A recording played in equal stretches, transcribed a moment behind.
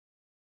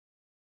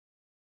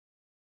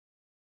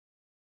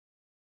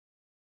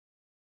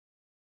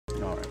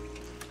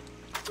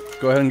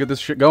go ahead and get this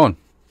shit going.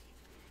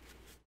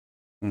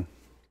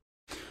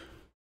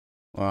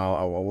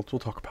 Well, we'll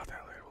talk about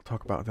that later. We'll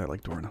talk about that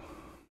like Dorna.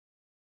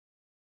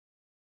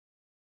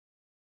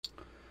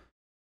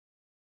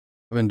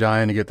 I've been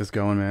dying to get this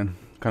going, man.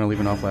 Kind of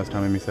leaving off last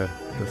time Amy said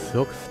the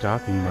silk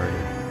stocking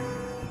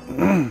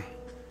murder.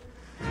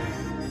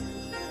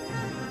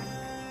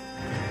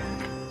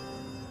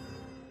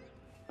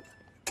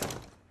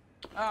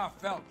 Ah,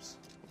 Phelps.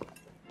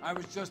 I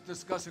was just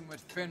discussing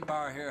with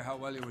Finbar here how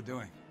well you were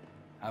doing.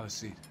 Have a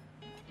seat.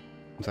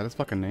 Is that his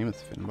fucking name?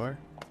 It's Finbar?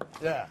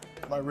 Yeah,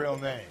 my real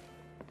name.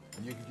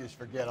 And you can just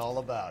forget all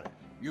about it.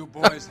 You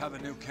boys have a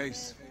new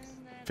case.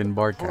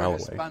 Finbar Poor Galloway.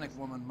 Hispanic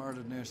woman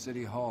murdered near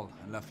City Hall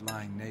and left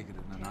lying naked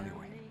in an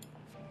alleyway.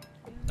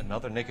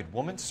 Another naked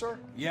woman, sir?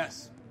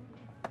 Yes.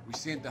 We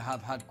seem to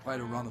have had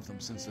quite a run of them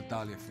since the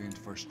Dahlia fiend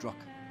first struck.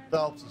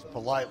 Phelps is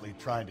politely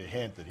trying to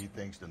hint that he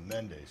thinks the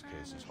Mendez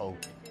case is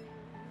hokey.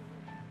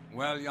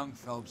 Well, young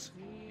Phelps,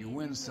 you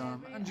win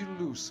some and you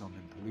lose some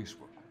in police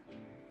work.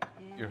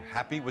 You're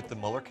happy with the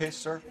Mueller case,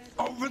 sir?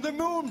 Over the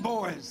moon,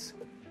 boys!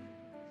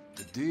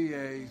 The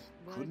DA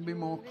couldn't be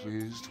more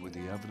pleased with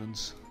the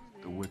evidence,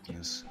 the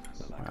witness, and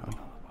the lack of an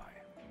alibi.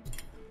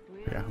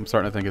 Yeah, I'm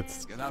starting to think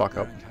it's Get out fuck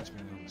there up. and catch me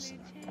on the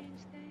Senate.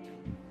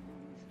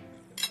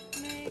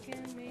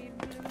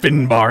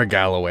 Finbar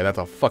Galloway. That's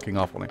a fucking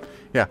awful name.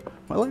 Yeah,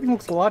 my lighting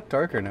looks a lot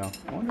darker now.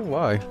 I wonder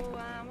why.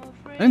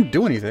 I didn't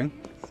do anything.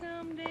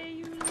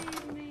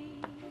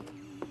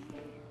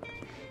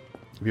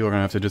 People are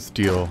gonna have to just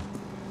deal.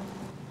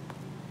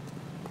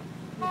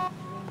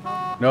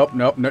 Nope,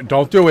 nope, no,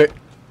 don't do it.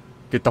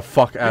 Get the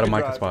fuck out of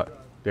my spot.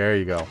 There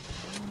you go.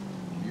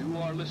 You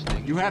are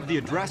listening. You have the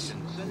address?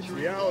 It's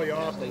the alley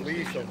off the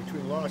Aliso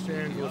between Los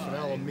Angeles and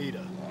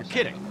Alameda. You're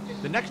kidding.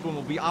 The next one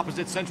will be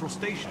opposite Central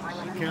Station.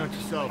 Count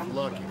yourself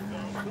lucky,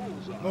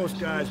 Phelps. Most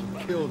guys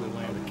would kill to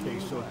land a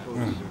case so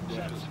close to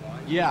their desk.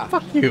 Yeah.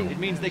 Fuck you. It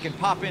means they can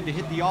pop in to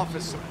hit the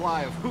office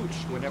supply of hooch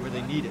whenever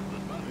they need it.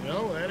 You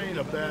know, that ain't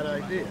a bad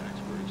idea.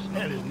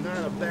 That is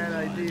not a bad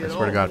idea I at all.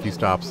 swear to God, if he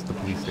stops the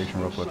police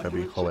station real quick, that'd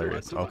be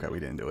hilarious. Okay, we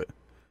didn't do it.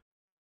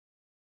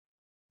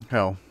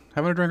 Hell,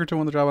 having a drink or two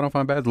on the job I don't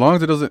find bad, as long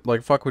as it doesn't,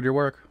 like, fuck with your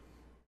work.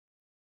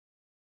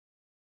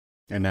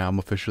 And now I'm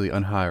officially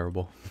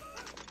unhireable.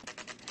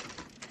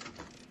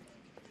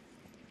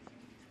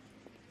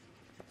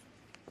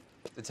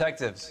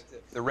 Detectives,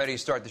 they're ready to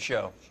start the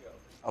show.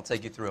 I'll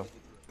take you through.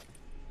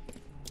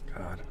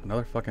 God,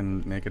 another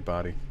fucking naked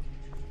body.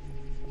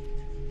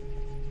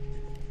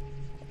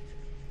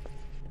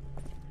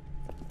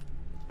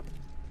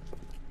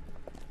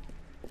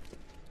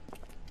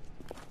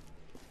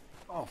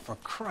 Oh, for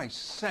Christ's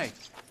sake.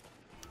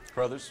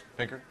 Brothers,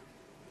 Pinker?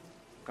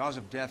 Cause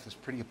of death is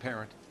pretty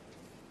apparent.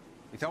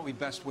 We thought we'd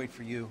best wait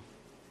for you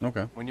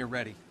Okay. when you're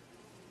ready.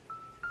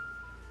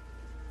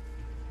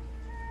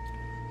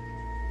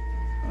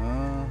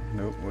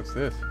 Nope, what's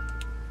this?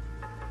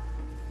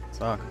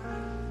 Sock.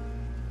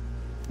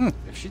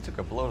 If she took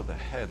a blow to the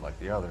head like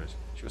the others,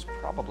 she was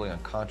probably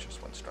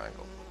unconscious when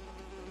strangled.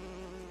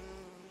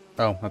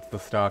 Oh, that's the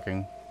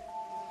stocking.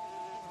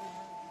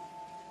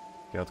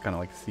 Yeah, it's kind of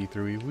like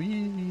see-through-y.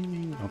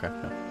 Wee. Okay,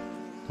 no.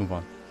 Let's move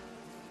on.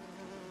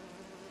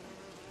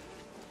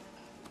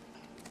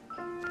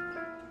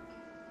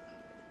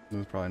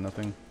 This is probably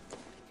nothing.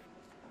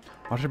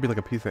 Why should it be like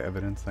a piece of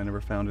evidence I never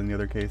found in the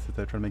other cases?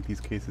 I try to make these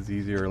cases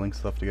easier or link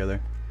stuff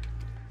together.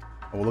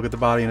 Oh, we'll look at the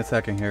body in a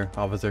second here,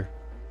 officer.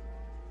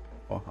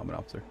 Oh, I'm an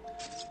officer.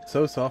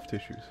 So soft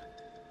tissues.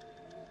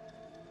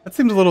 That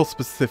seems a little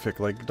specific.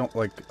 Like, don't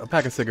like a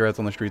pack of cigarettes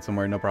on the street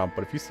somewhere, no problem.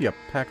 But if you see a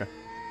pack of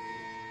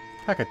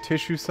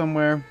tissue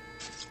somewhere,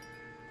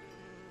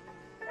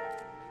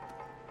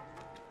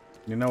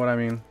 you know what I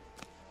mean?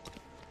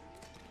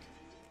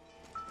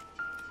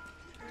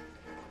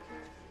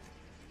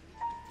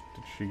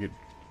 Did she get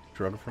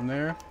drugged from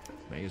there?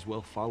 May as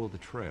well follow the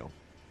trail.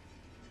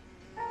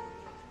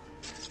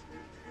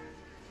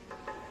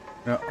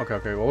 No, okay,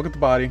 okay. Well, look at the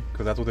body,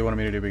 because that's what they wanted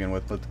me to do to begin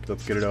with.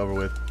 Let's get it over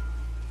with.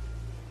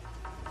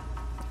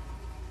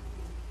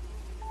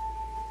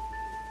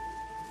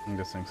 I'm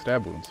guessing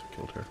stab wounds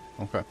killed her.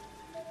 Okay.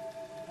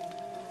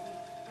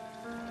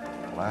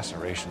 The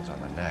lacerations on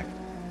the neck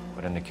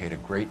would indicate a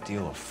great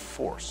deal of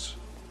force.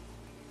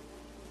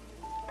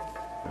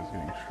 It's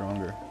getting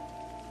stronger.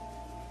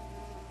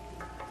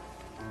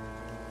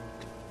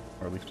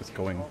 Or at least just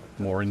going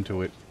more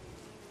into it.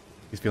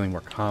 He's feeling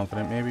more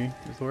confident, maybe,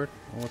 is the word?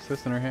 Well, what's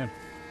this in her hand?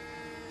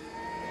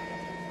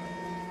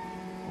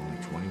 Only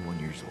 21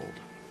 years old.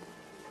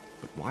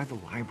 But why the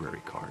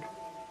library card?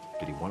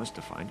 Did he want us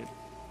to find it?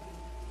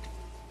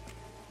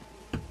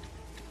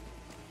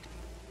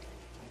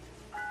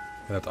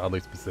 That's oddly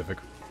specific.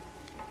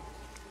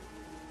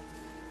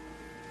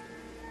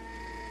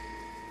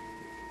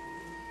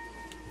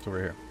 What's over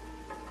here?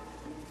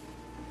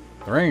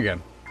 The ring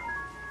again.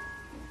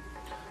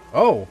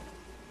 Oh!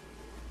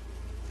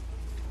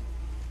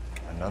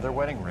 Another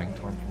wedding ring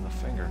torn from the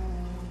finger.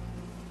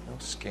 No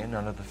skin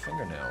under the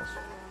fingernails.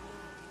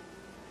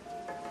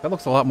 That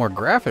looks a lot more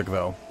graphic,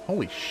 though.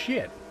 Holy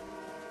shit.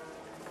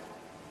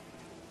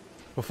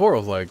 Before it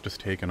was like just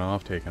taking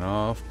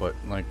off, but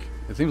like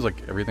it seems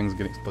like everything's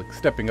getting like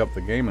stepping up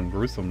the game in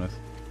gruesomeness.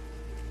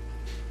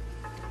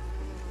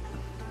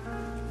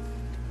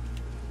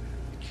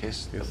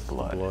 Kiss the Kiss the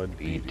blood, blood,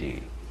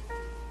 BD.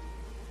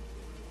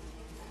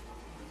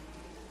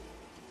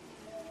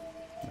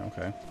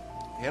 Okay.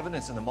 The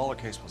evidence in the Mueller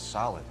case was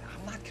solid.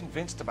 I'm not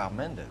convinced about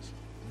Mendez.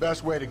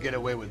 Best way to get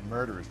away with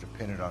murder is to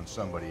pin it on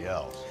somebody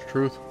else.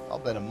 Truth. I'll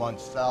bet a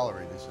month's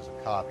salary this is a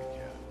copycat.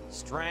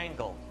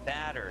 Strangled,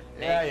 battered,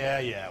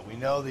 Yeah. We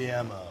know the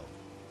MO.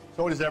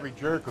 So does every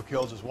jerk who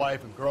kills his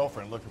wife and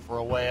girlfriend looking for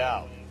a way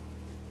out.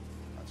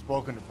 I've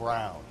spoken to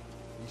Brown.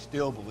 He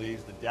still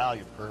believes the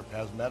Dahlia perp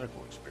has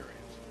medical experience.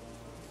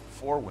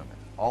 4 women,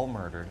 all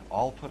murdered,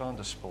 all put on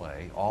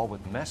display, all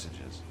with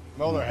messages.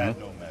 Mueller had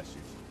no message.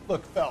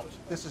 Look, fellas,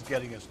 this is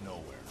getting us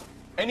nowhere.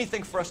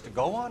 Anything for us to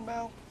go on,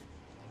 Mal?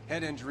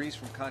 Head injuries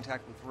from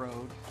contact with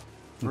road,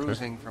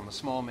 bruising from a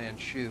small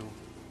man's shoe.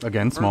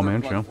 Again, small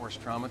man, blood show. force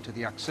trauma to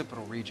the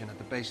occipital region at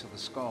the base of the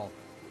skull.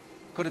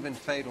 Could have been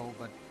fatal,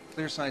 but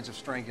clear signs of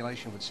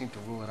strangulation would seem to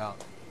rule it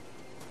out.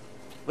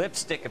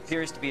 Lipstick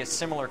appears to be a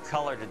similar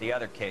color to the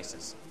other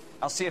cases.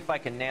 I'll see if I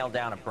can nail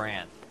down a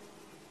brand.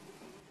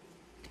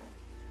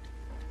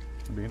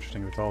 It'd be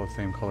interesting if it's all the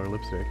same color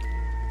lipstick.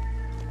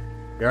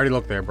 We already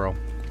looked there, bro.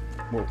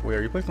 Wait,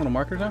 are you placing little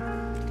markers now?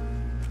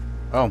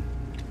 Oh.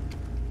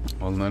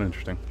 Wasn't that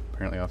interesting?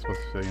 Apparently I was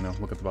supposed to, you know,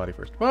 look at the body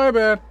first. My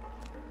bad!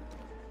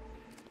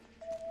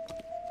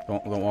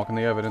 Don't walk in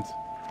the evidence.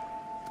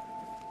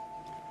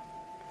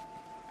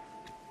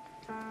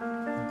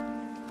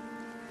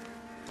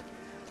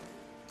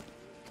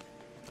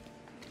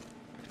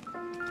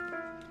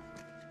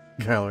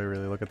 Gallery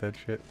really look at that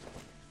shit.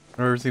 I've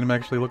never seen him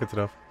actually look at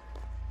stuff.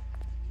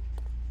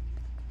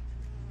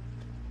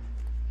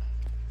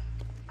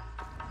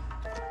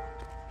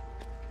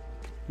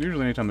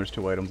 Usually anytime there's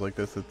 2 items like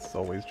this, it's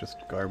always just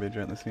garbage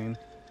at the scene.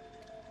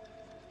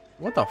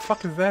 What the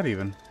fuck is that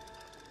even?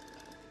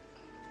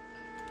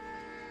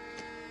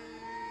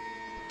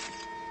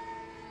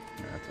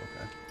 Yeah, that's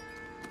okay.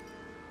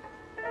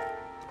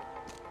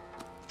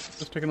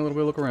 Just taking a little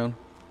bit of a look around.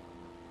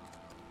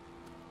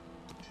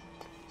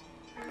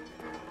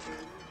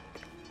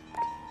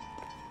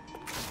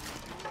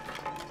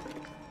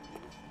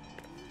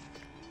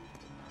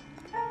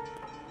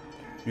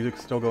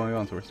 Music's still going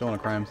on, so we're still in a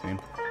crime scene.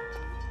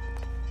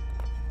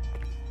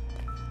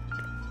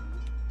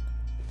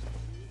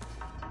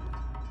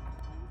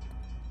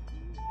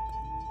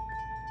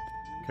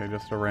 Okay,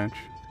 just a wrench.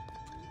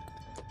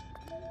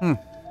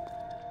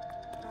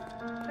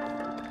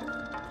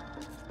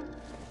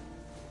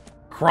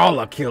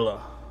 Crawler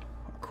killer.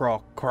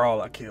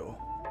 Crawler kill.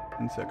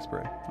 Insect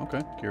spray.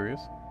 Okay,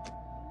 curious.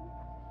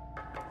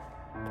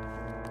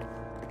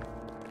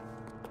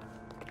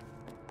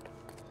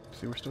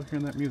 See, we're still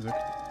hearing that music.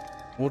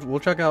 We'll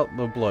check out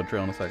the blood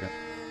trail in a second.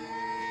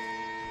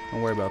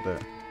 Don't worry about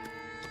that.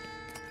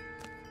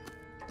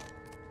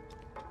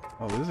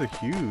 Oh, this is a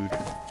huge.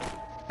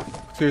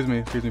 Excuse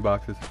me,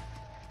 boxes.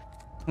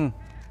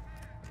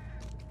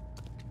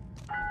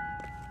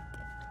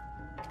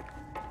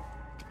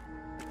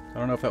 I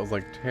don't know if that was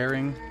like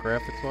tearing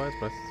graphics wise,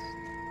 but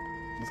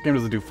this game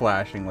doesn't do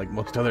flashing like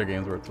most other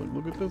games where it's like,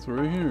 look at this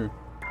right here.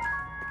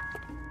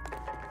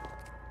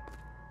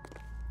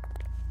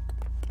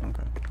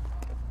 Okay.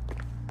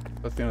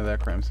 That's the end of that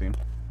crime scene.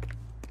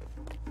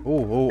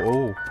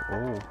 Oh.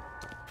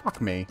 Fuck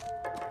me.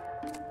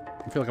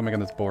 I feel like I'm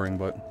making this boring,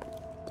 but...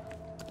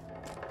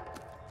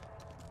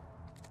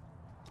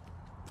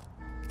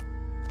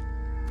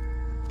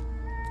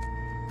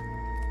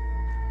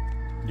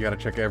 You gotta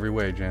check every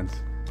way, gents.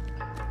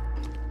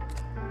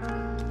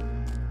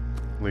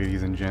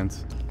 Ladies and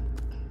gents.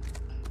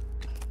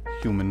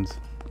 Humans.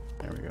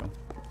 There we go.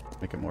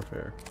 Make it more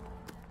fair.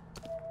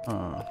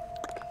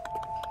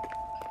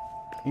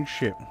 Ain't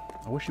shit.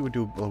 I wish you would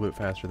do a little bit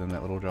faster than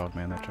that little jog,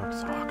 man. That jog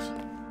sucks.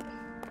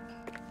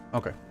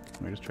 Okay.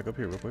 Let me just check up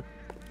here real quick.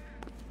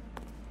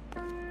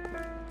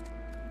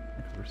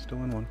 Because we're still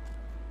in one.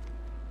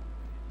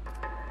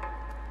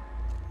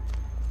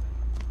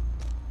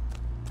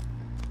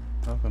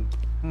 Nothing.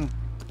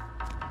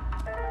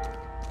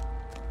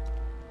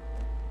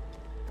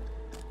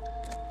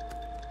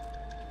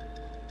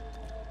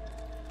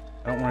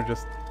 I don't want to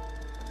just...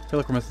 I feel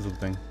like we're missing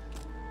something.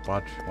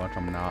 Watch,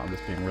 I'm not. I'm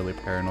just being really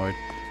paranoid.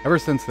 Ever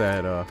since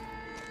that, the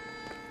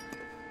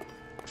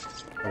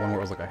one where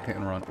it was like a hit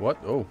and run. What?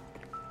 Oh,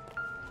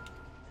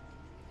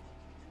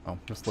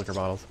 just liquor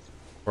bottles.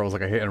 Where it was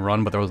like a hit and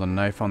run, but there was a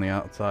knife on the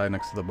outside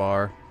next to the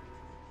bar.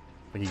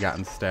 Like he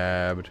gotten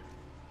stabbed.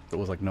 It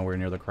was like nowhere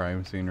near the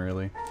crime scene,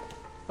 really. It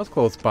was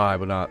close by,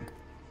 but not...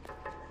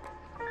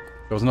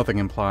 There was nothing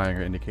implying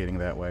or indicating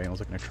that way. It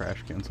was like in a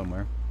trash can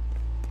somewhere.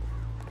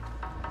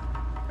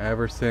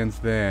 Ever since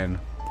then...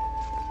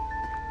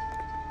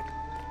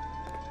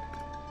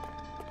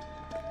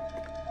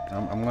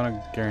 I'm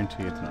gonna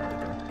guarantee it's not right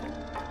there.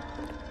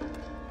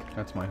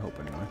 That's my hope,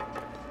 anyway.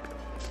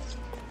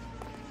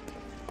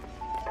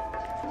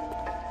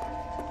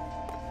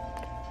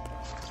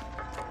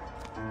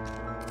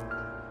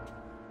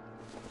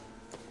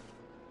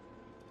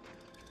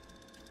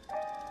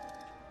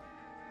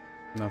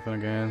 Nothing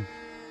again.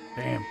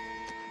 Damn.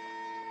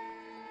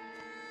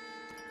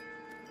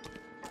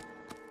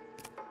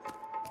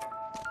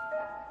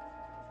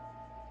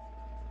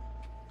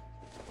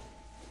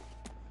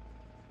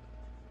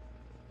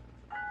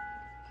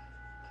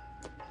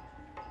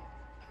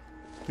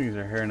 I think these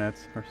are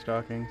hairnets or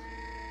stockings.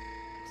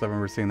 Because I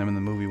remember seeing them in the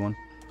movie one.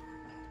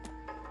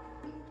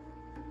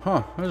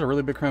 Huh, there's a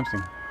really big crime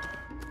scene.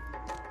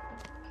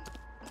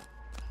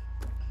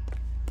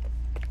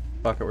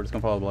 Fuck it, we're just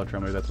gonna follow the blood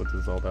trail. Maybe that's what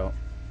this is all about.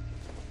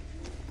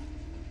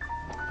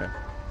 Okay.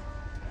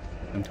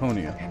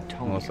 Antonia.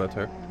 Unless that's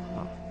her.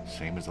 Huh.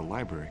 Same as the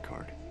library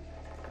card.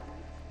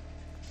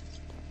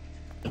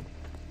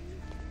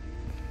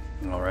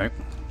 Alright.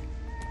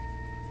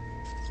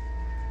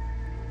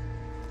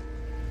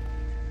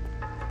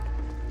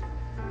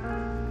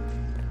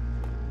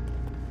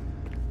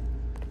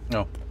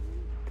 No.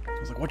 I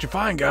was like, what you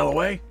find,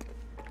 Galloway?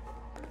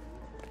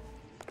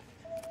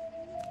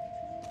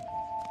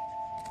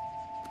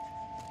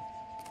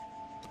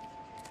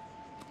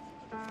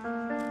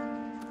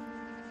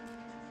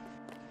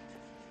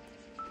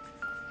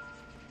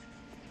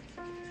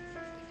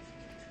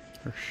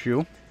 Her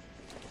shoe.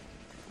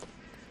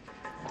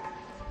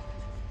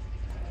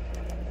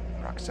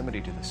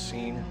 Proximity to the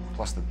scene,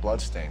 plus the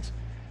bloodstains.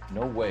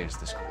 No way is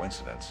this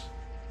coincidence.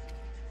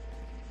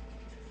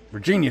 We're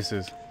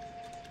geniuses.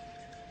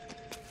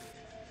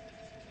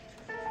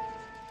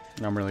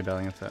 I'm really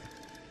dialing into that.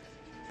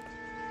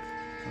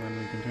 And then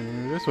we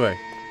continue this way.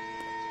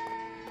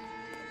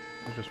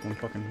 There's just one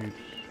fucking huge...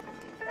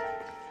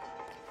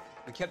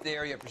 We kept the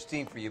area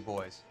pristine for you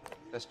boys.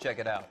 Let's check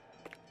it out.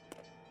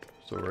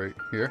 So right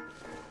here.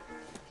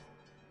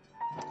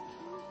 I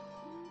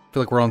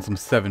feel like we're on some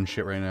 7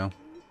 shit right now.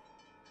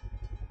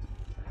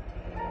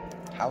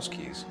 House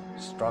keys,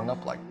 strung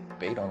up like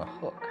bait on a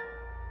hook.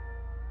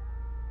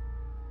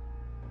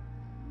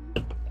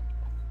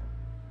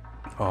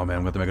 Oh man,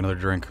 I'm going to make another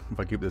drink if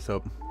I keep this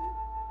up.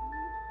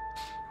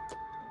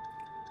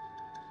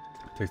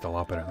 It tastes a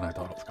lot better than I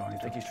thought it was going to.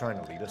 Think he's trying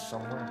to lead us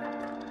somewhere?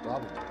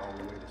 Probably all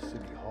the way to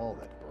City Hall,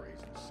 that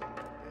brazen son of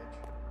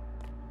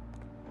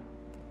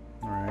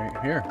a bitch.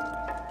 Right here.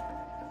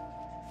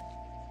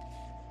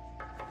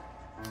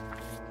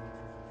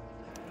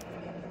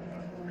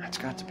 It's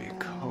got to be a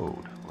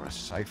code or a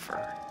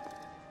cipher.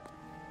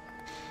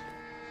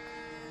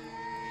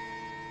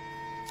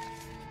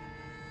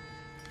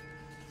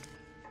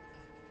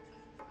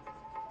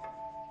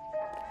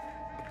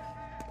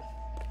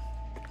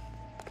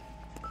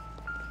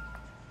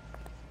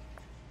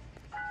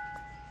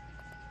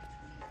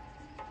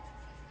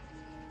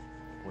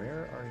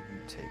 Where are you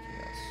taking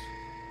us?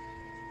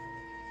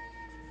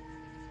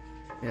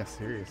 Yeah,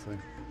 seriously.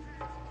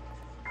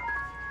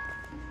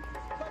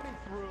 Let me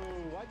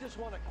through. I just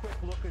want a quick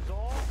look is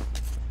all.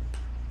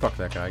 Fuck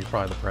that guy, he's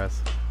probably the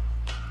press.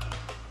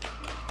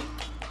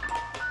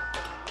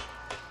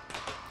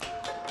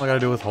 All I gotta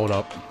do is hold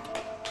up.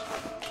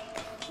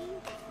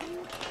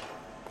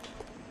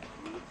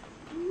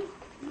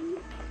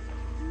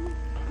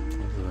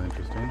 This is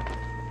interesting.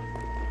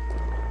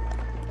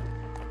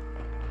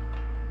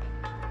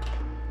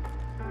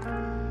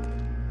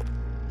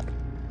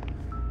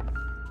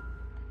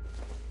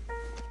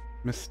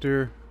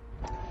 Mr.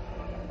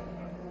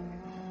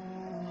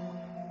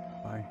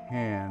 By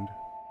hand.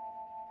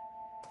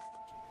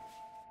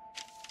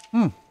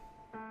 What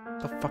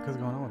the fuck is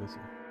going on with this?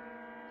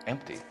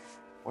 Empty.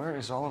 Where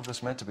is all of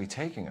this meant to be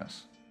taking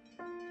us?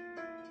 I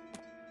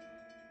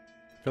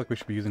feel like we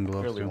should be using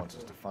gloves Clearly too. wants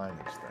us to find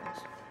these things.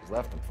 He's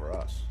left them for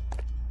us.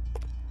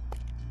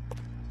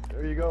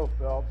 There you go,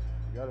 Phelps.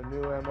 You got a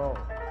new MO.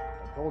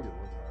 I told you it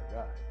wasn't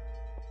our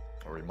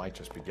guy. Or he might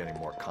just be getting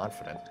more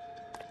confident.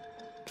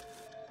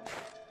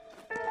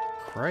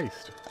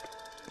 Christ.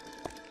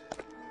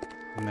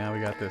 Now we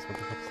got this. What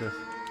the fuck's this?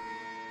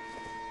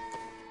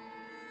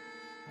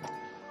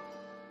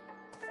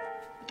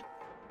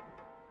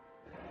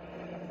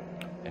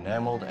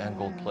 Enameled and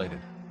gold-plated.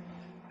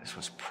 This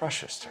was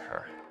precious to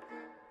her.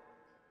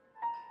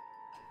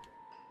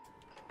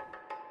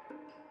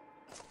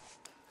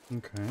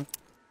 Okay.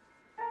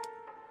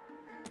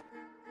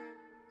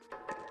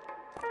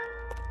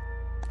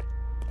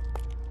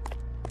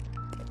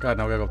 God,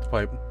 now we gotta go up the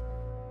pipe.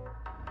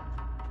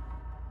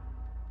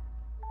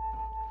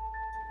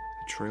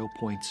 The trail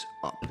points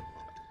up.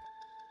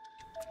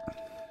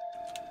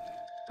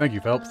 Thank you,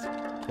 Phelps.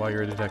 That's why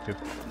you're a detective.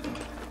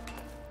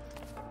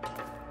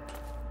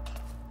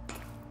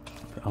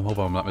 I'm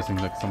hoping I'm not missing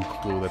like some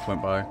clue that's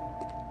went by.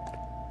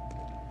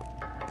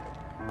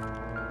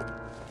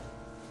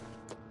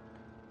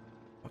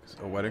 What is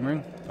it, a wedding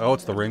ring? Oh,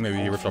 it's the ring. Maybe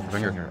he ripped off her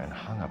finger. And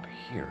hung up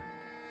here.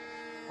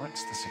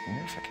 What's the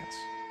significance?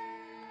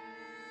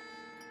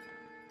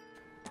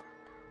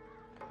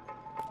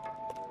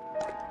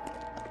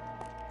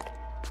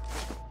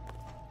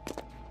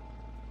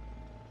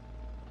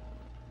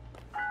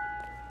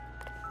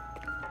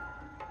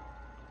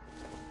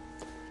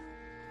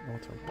 Oh,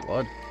 it's her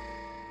blood.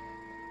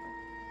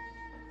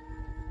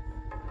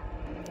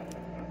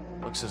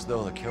 Looks as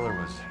though the killer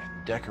was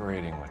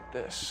decorating with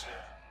this.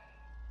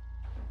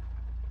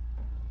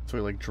 So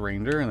he like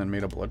drained her and then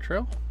made a blood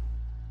trail?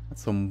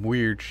 That's some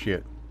weird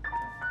shit.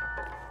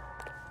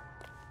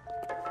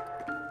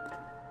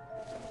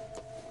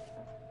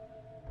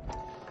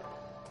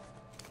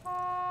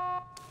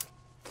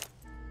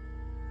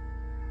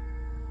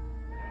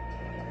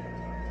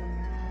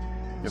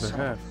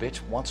 Some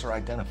bitch wants her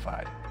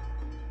identified.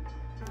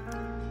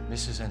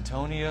 Mrs.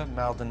 Antonia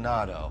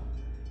Maldonado,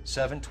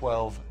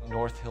 712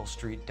 North Hill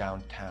Street,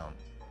 downtown.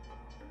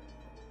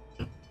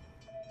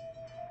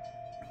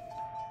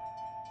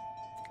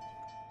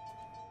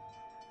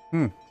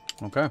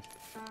 Okay.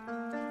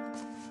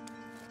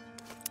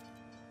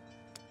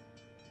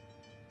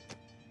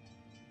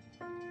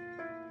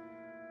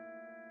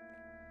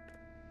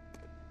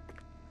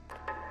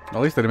 At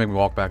least they didn't make me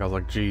walk back. I was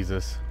like,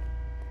 Jesus.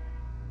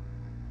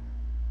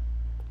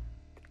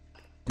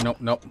 Nope,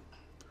 nope.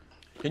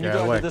 Can you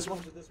go into this one?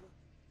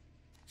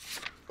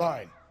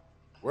 Fine.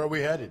 Where are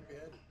we headed?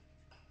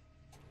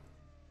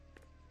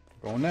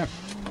 Going there.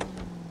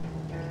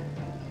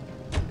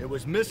 It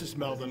was Mrs.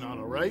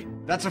 Maldonado, right?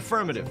 That's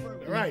affirmative.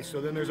 All right,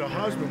 so then there's a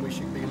husband we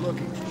should be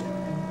looking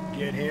for.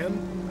 Get him,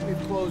 we've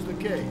closed the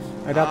case.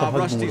 I doubt the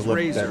husband Rusty's would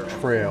have left razor.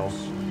 that trail.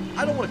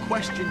 I don't want to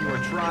question your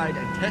tried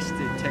and tested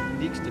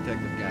techniques,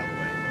 Detective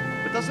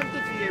Galloway. But doesn't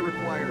the DA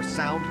require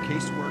sound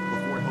casework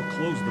before he'll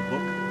close the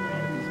book?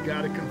 He's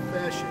got a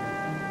confession.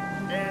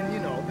 And,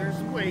 you know, there's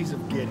ways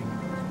of getting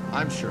it.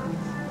 I'm sure.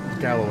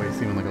 Galloway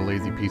seeming like a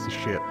lazy piece of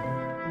shit.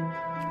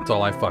 That's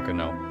all I fucking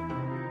know.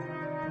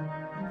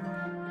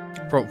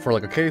 For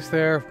like a case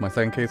there, my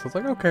second case, I was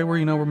like, okay,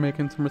 we're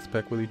making some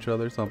respect with each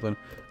other, something.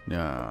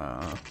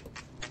 Nah.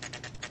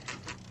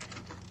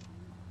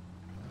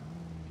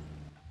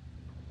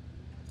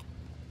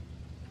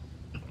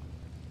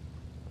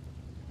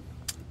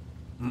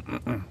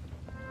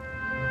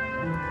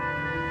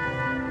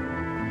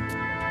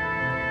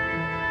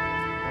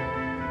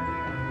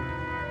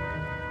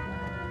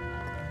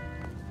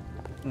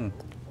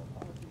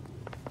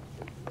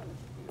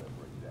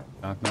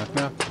 Knock, knock,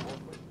 knock.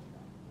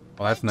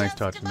 Well, that's a nice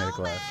touch. He made a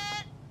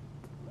glass.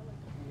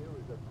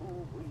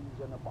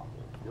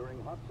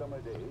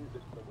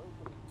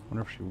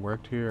 Wonder if she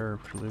worked here or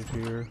if she lived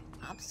here.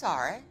 I'm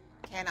sorry.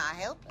 Can I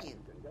help you?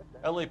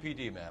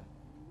 LAPD, ma'am.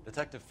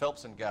 Detective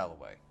Phelps and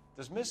Galloway.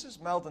 Does Mrs.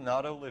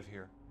 Maldonado live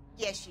here?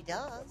 Yes, she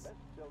does.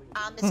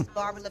 I'm Mrs.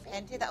 Barbara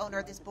LaPente, the owner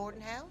of this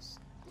boarding house.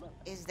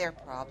 Is there a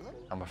problem?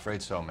 I'm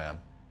afraid so, ma'am.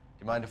 Do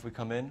you mind if we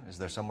come in? Is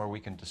there somewhere we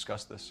can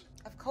discuss this?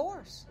 Of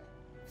course.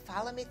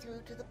 Follow me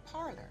through to the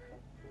parlor.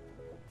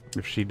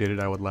 If she did it,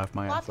 I would laugh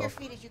my Wipe ass your off.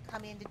 feet as you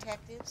come in,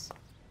 detectives.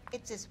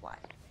 It's this way.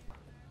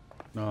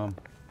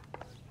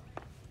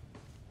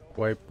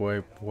 Wipe,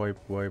 wipe, wipe,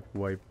 wipe,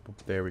 wipe.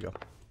 There we go.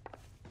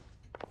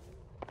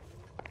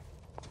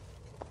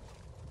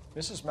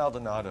 Mrs.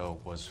 Maldonado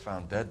was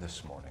found dead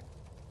this morning.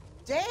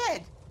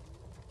 Dead?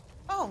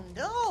 Oh,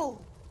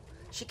 no.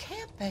 She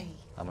can't be.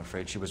 I'm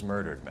afraid she was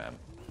murdered, ma'am.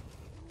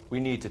 We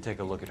need to take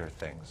a look at her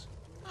things.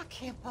 I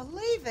can't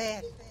believe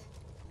it.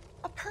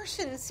 A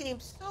person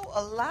seems so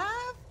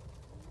alive,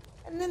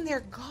 and then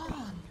they're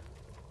gone.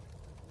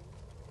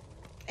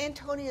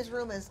 Antonia's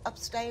room is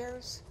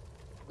upstairs,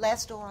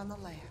 last door on the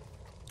left.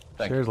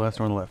 Thank Stairs, you. last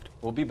door on the left.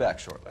 We'll be back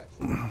shortly.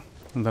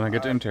 And then I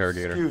get to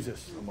interrogate her. Excuse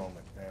us a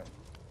moment, ma'am.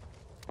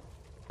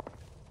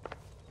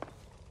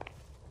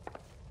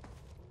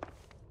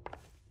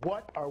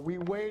 What are we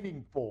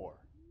waiting for?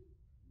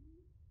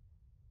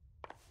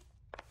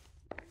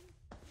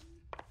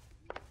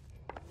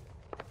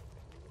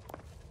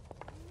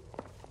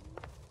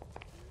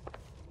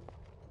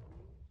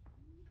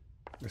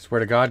 I swear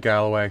to God,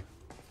 Galloway.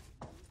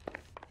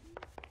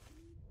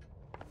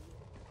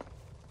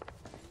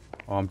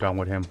 Oh, I'm done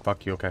with him.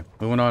 Fuck you. Okay.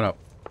 Moving on up.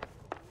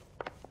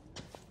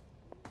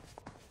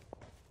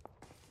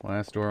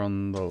 Last door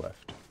on the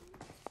left.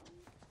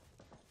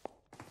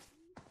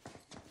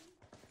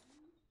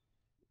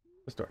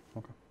 This door.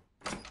 Okay.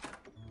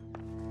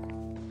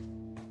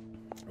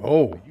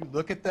 Oh. Will you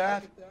look at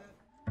that?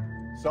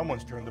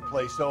 Someone's turned the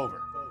place over.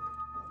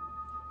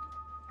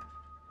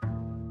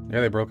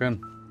 Yeah, they broke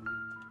in.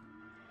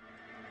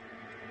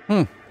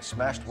 The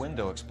smashed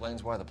window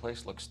explains why the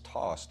place looks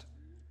tossed.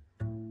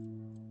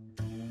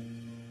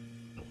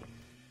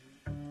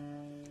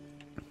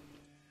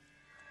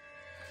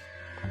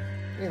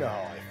 You know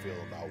how I feel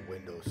about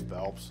windows,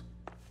 Phelps.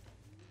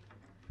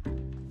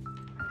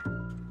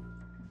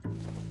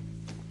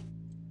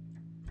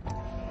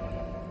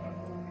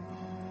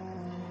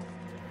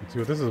 Let's see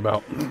what this is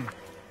about.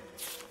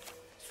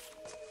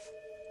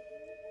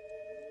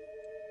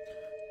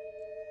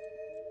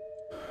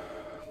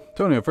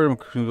 Tony, I've heard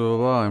blah, blah,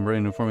 blah. I'm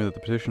ready to inform you that the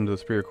petition to the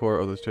Superior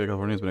Court of the State of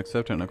California has been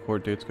accepted and a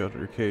court date scheduled for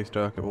your case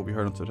docket will be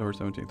heard on September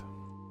 17th.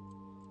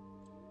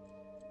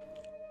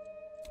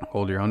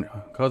 Hold your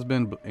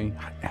husband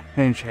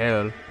and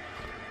child.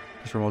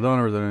 Mr.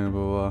 Maldonado, resident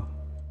blah, blah.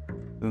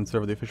 Then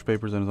serve the official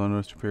papers and is on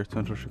notice to appear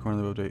Central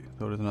according to the update.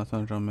 Though it is not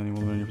sounded on many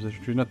women in your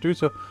position choose not to do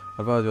so,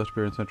 I advise you to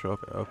appear in Central.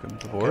 Okay.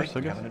 Divorce, Okay, I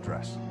we guess. have an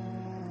address.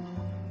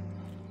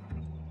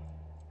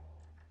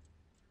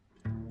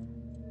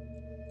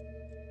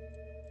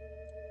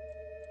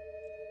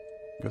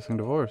 Guessing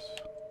divorce.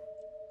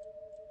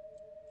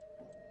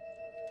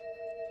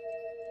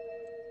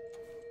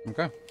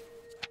 Okay.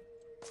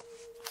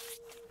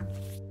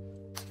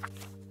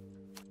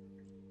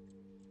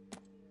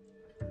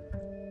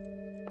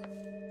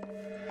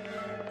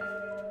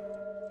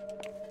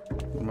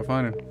 What am I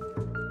finding?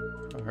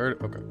 I heard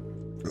it. Okay.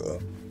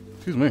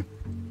 Excuse me.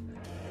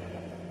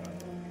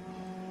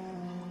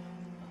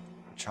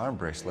 The charm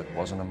bracelet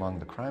wasn't among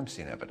the crime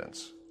scene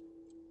evidence.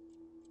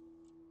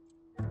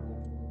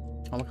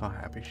 Oh, look how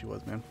happy she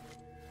was, man.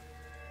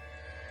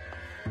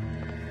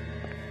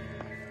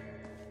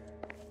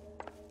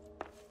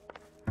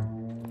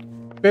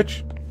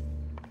 Bitch.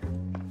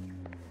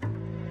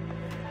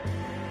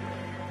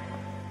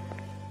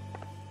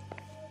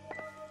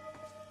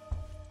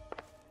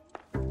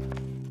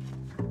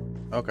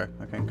 Okay,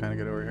 I can kind of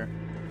get over here.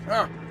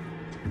 Ah!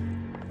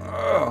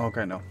 Oh,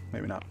 okay, no,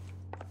 maybe not.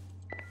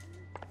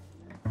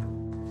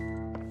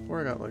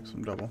 Or I got like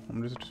some double.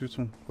 I'm just do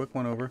some quick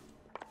one over.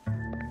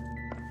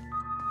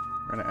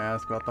 We're gonna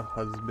ask about the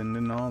husband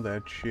and all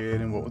that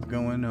shit and what was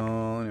going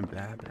on and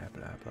blah blah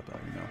blah blah blah.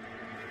 You know.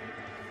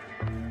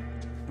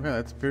 Okay,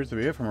 that appears to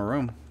be it from her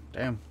room.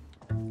 Damn.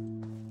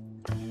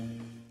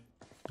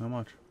 Not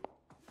much.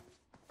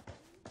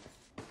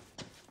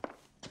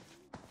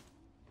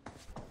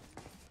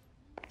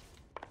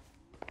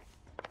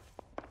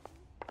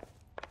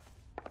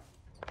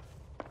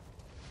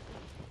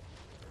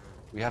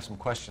 We have some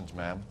questions,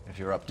 ma'am, if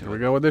you're up to it. Here we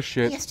go with this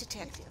shit. Yes,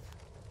 detective.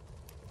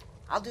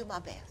 I'll do my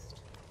best.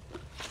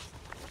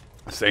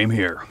 Same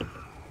here.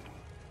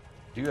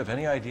 Do you have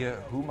any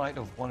idea who might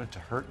have wanted to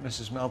hurt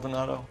Mrs.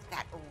 Maldonado?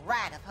 That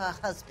rat of her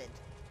husband,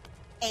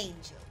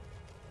 Angel.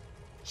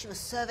 She was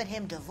serving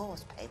him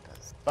divorce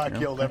papers. If I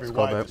killed every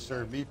wife that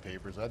served me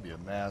papers, I'd be a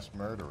mass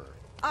murderer.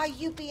 Are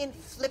you being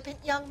flippant,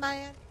 young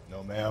man?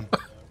 No, ma'am.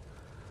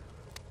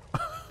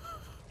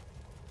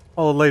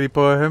 Old lady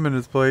put him in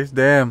his place.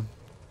 Damn.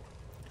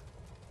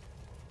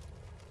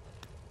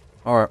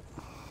 Alright.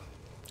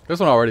 This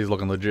one already is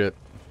looking legit.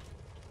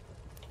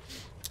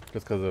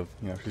 Just because of,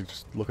 you know, she's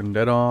just looking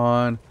dead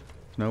on.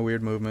 There's no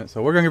weird movement.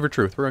 So we're going to give her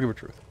truth. We're going to give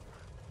her truth.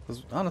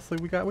 Because honestly,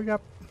 we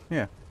got,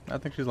 yeah. I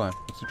think she's lying.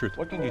 It's the truth.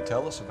 What can you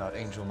tell us about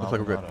Angel Looks like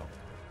we're Maldonado?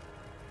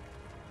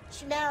 good.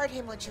 She married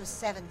him when she was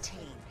 17.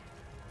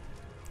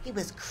 He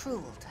was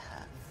cruel to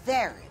her.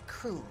 Very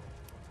cruel.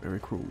 Very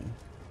cruel.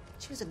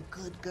 She was a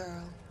good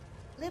girl.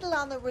 Little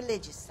on the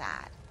religious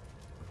side,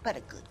 but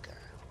a good girl.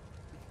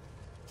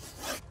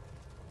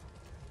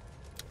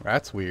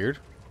 That's weird.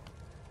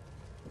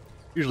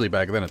 Usually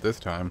back then at this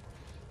time,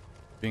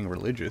 being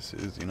religious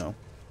is, you know,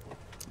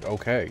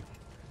 okay.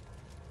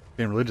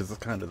 Being religious is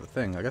kind of the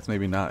thing. I guess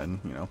maybe not in,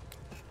 you know,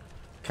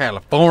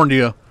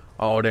 California.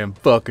 All them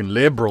fucking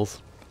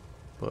liberals.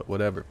 But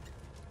whatever.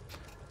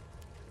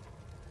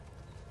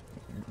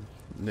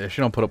 Yeah,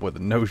 she don't put up with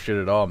no shit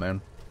at all,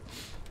 man.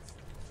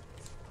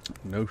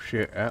 No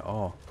shit at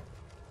all.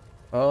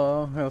 Hey,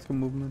 let's go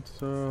movements.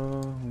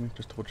 Let me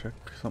just double check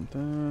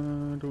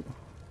something.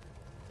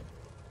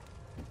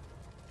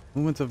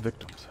 Movements of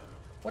victims.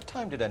 What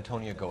time did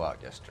Antonia go out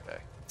yesterday?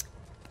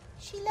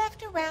 She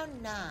left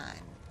around 9.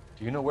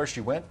 Do you know where she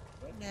went?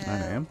 No.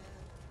 9 a.m.?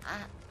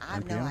 I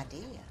have no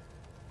idea.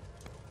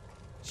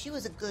 She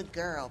was a good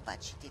girl,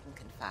 but she didn't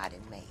confide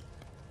in me.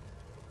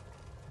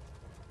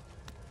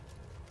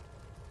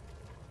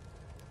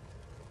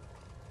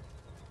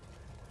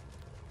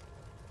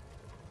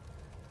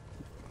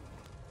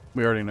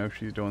 We already know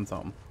she's doing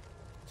something.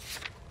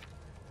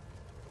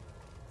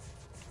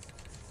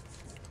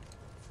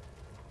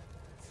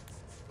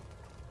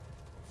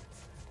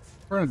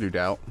 We're gonna do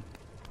doubt.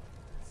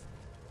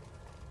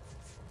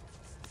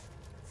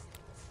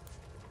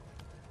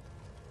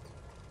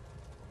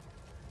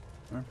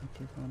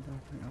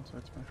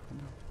 Outside smash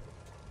window.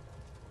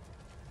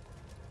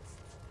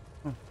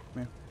 Oh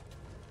man.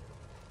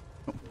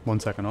 Oh, 1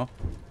 second off.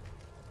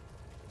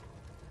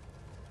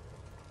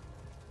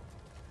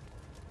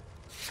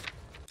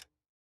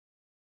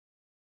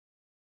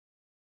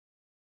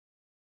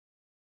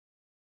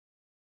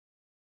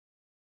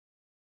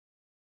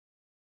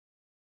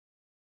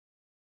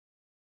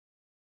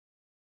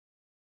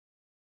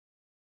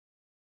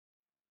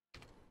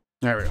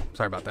 There we go.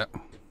 Sorry about that.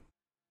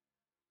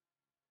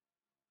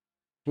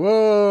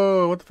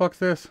 Whoa! What the fuck's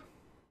this?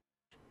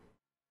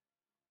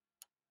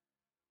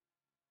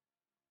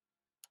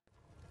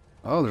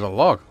 Oh, there's a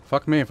log.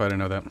 Fuck me if I didn't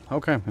know that.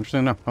 Okay,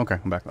 interesting enough. Okay,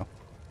 I'm back though.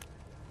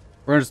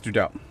 We're gonna just do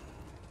doubt.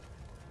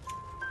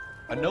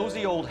 A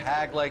nosy old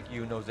hag like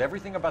you knows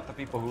everything about the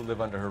people who live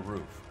under her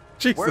roof.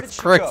 Jesus Where did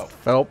she Christ, go?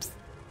 Phelps.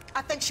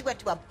 I think she went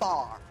to a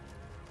bar.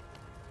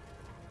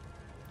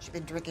 She's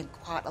been drinking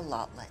quite a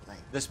lot lately.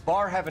 This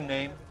bar have a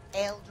name?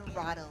 El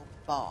Dorado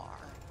Bar.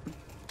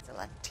 It's a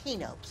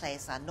Latino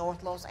place on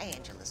North Los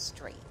Angeles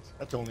Street.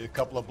 That's only a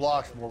couple of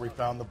blocks from where we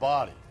found the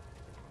body.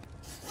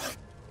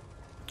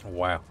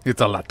 Wow. It's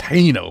a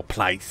Latino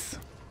place.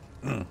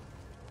 Mm.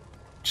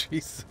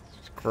 Jesus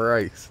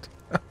Christ.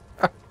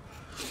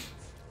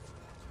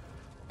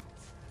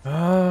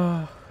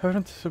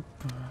 Evidence of...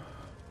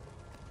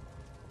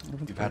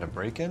 You've had a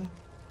break-in?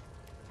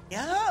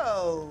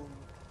 No.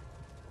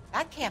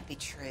 That can't be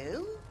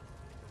true.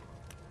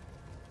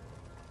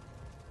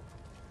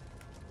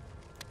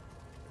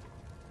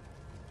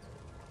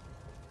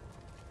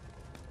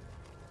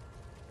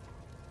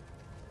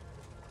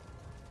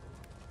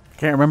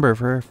 Can't remember if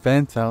her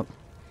fence out.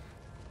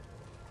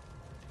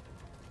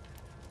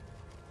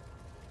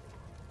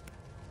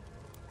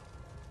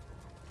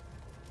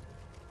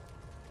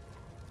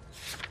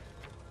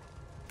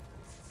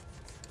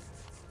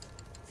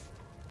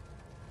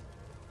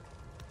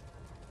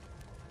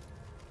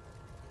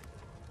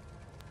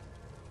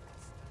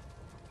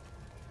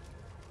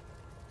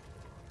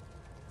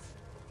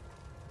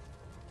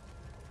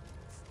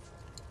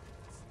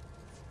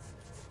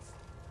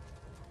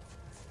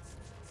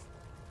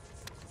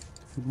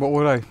 What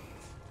would I? It's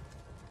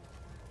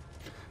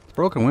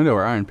broken window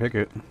or iron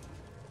picket.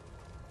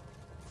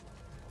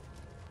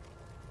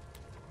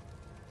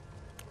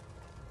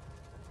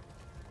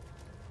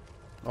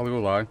 I'll go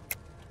lie.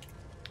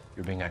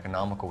 You're being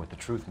economical with the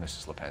truth,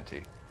 Mrs.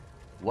 Lepenti.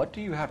 What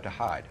do you have to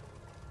hide?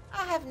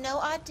 I have no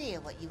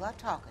idea what you are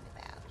talking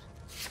about.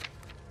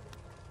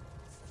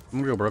 I'm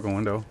gonna go broken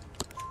window.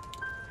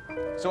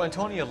 So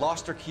Antonia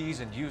lost her keys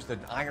and used an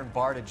iron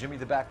bar to jimmy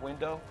the back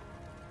window?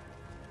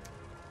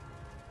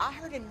 I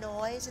heard a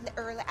noise in the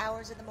early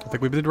hours of the morning. I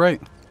think we did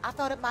right. I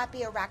thought it might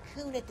be a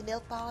raccoon at the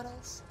milk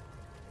bottles.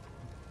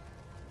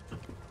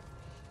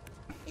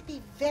 It'd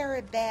be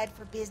very bad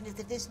for business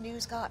if this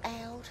news got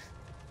out.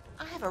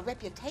 I have a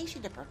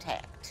reputation to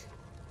protect.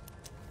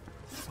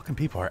 Fucking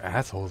people are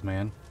assholes,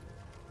 man.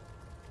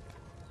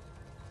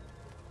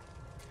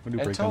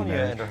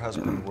 Antonia and her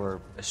husband were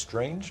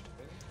estranged?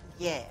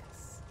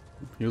 Yes.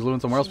 He was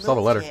living somewhere else. She Saw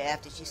the moved letter. here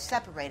after she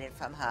separated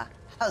from her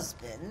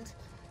husband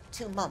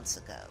 2 months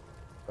ago.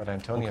 But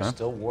Antonia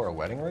still wore a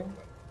wedding ring?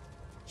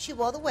 She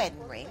wore the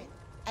wedding ring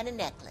and a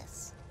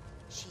necklace.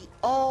 She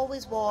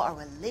always wore a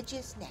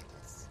religious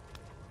necklace.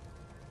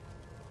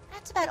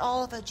 That's about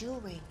all of her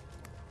jewelry.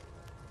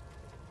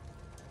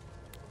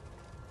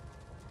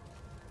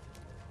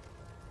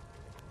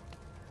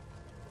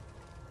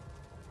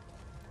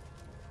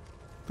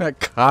 That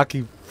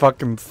cocky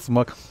fucking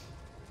smuck.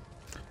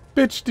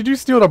 Bitch, did you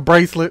steal the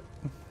bracelet?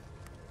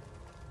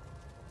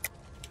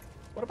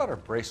 What about her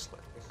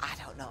bracelet? I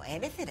don't know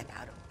anything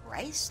about a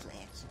bracelet.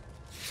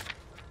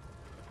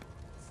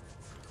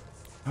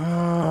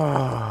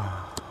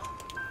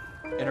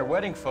 In her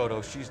wedding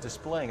photo, she's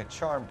displaying a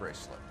charm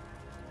bracelet.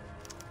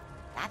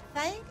 That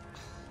thing?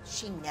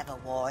 She never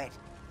wore it.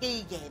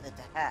 He gave it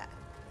to her.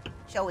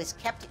 She always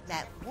kept it in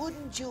that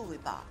wooden jewelry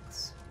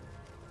box.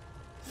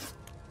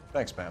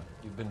 Thanks, ma'am.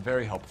 You've been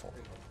very helpful.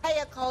 Pay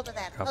a call to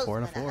that Got husband 4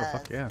 and a of 4. hers.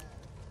 Fuck yeah.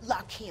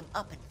 Lock him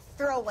up and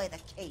throw away the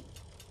key.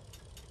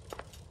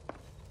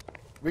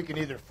 We can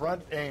either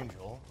front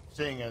Angel,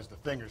 seeing as the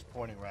finger's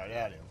pointing right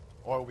at him,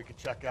 or we could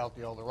check out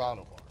the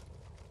Eldorado bar.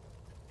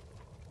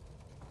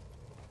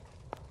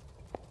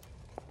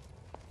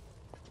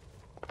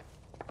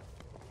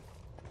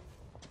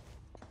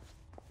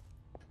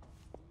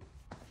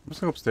 Let's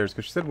go upstairs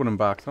because she said wooden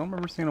box. I don't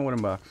remember seeing a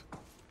wooden box.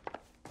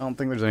 I don't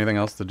think there's anything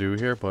else to do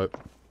here, but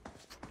I'd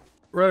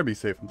rather be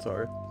safe than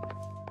sorry.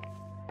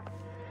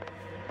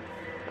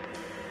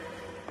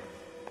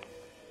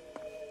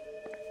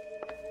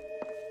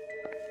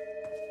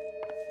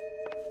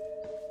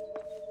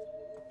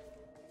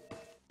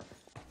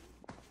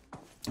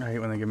 I hate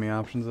when they give me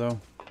options though.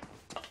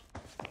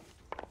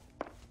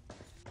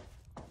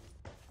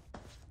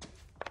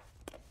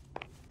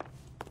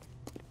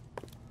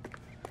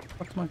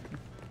 What's my...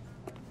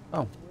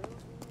 Oh.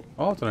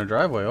 Oh, it's in a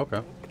driveway,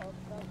 okay.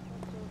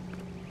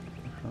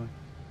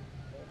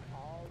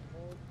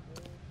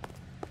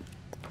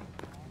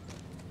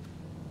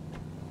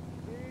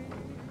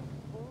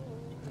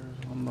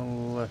 There's on the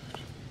left.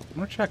 I'm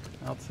gonna check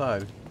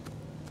outside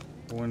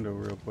the window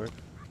real quick.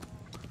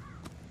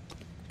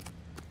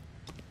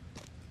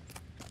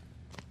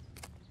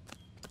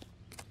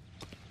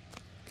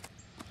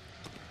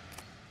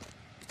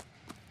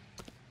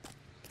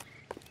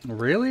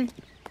 Really?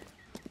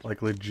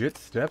 Like legit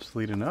steps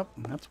leading up?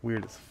 That's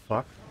weird as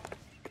fuck.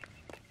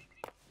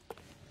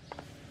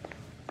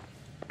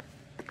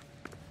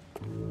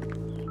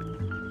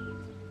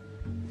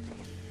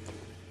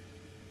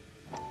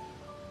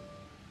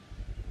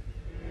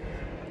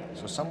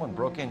 So someone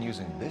broke in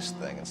using this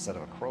thing instead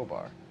of a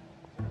crowbar.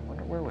 I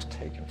wonder where it was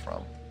taken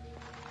from.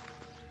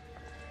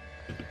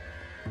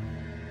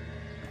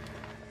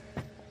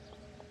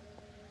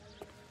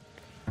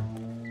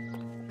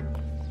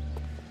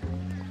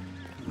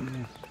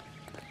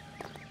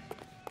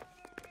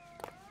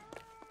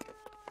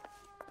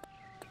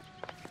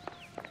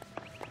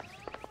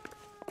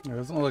 It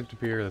doesn't look like to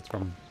be here. That's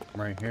from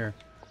right here.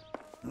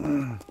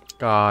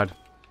 God.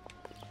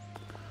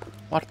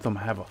 Watch them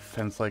have a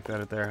fence like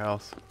that at their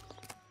house.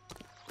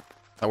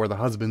 Not where the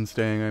husband's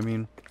staying, I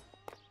mean. I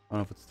don't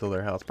know if it's still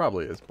their house.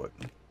 Probably is, but...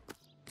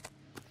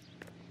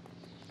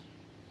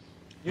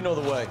 You know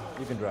the way.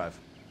 You can drive.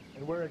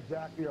 And where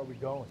exactly are we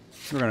going?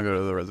 We're gonna go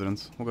to the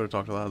residence. We'll go to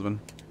talk to the husband.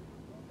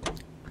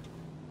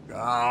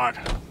 God.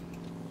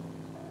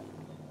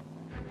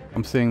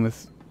 I'm seeing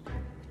this.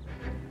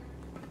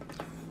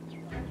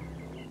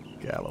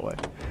 Galloway.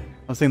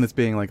 I'm seeing this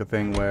being like a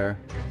thing where.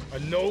 A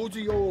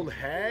nosy old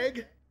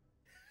hag?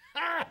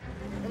 Ha!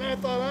 And I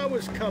thought I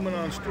was coming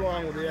on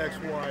strong with the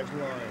ex-wives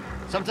line.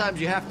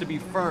 Sometimes you have to be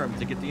firm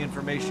to get the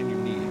information you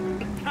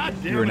need. God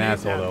damn You're an it,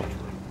 asshole, though.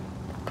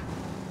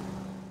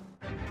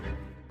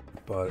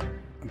 But,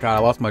 God, I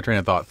lost my train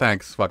of thought.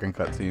 Thanks, fucking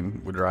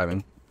cutscene with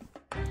driving.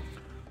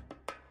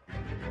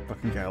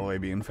 Fucking Galloway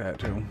being fat,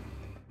 too.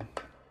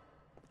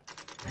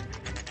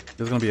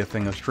 There's gonna be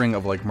a string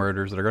of, like,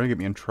 murders that are gonna get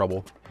me in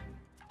trouble.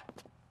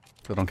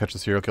 So I don't catch the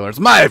serial killer. It's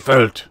my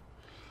fault!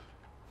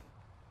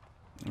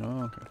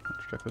 Oh, okay.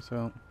 Let's check this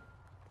out.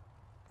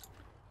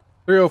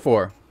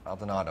 304.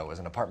 Maldonado is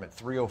in apartment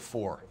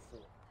 304.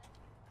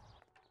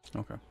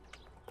 Okay.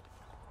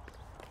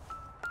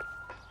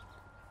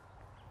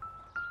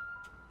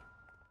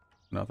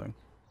 Nothing.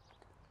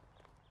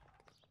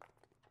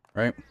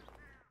 Right?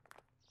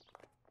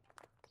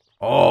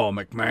 Oh,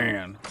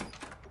 McMahon.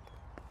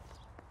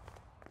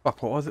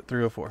 Fuck, what was it?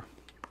 304.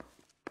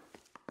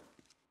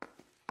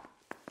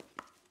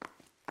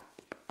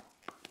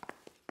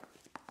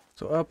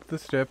 So up the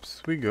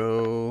steps we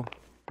go.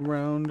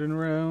 Round and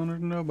round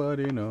and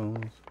nobody knows.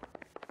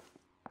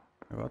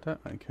 How about that?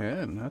 I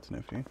can. That's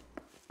nifty.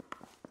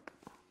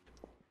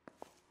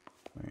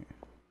 Wait.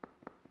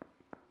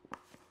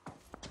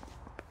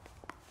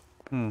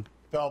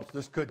 Phelps,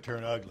 this could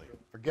turn ugly.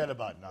 Forget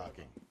about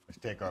knocking. Let's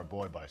take our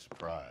boy by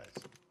surprise.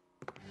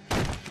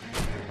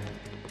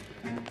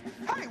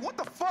 Hey, what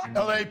the fuck?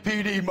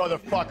 LAPD,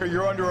 motherfucker,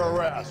 you're under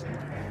arrest.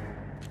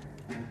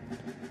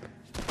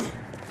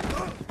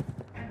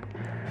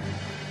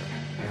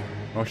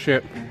 Oh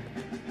shit.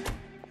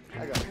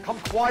 I gotta come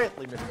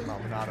quietly, Mr.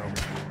 Maldonado.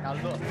 Now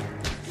look,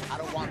 I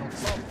don't want no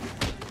trouble.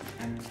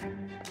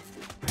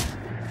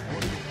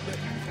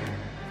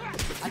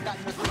 I got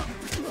nothing.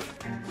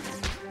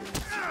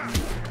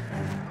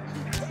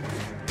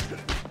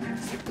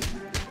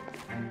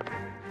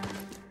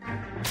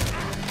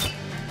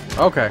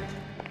 Okay.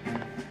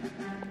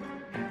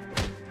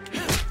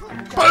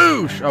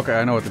 Boosh! Okay,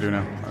 I know what to do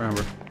now. I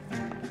remember.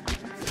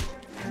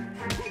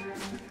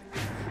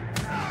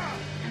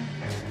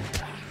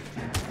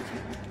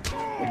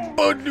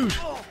 Boosh!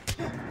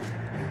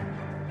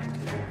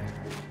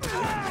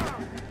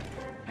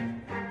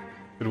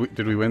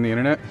 Did we win the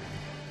internet?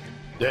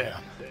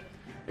 Damn.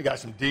 They got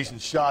some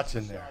decent shots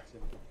in there.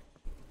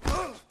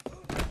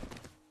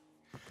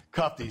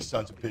 Cuff these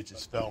sons of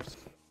bitches, Phelps.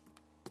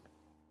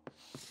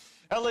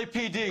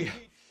 LAPD,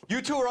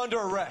 you two are under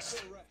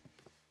arrest.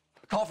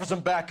 Call for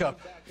some backup,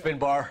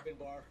 Finbar.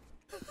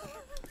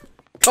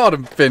 Called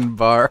him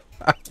Finbar.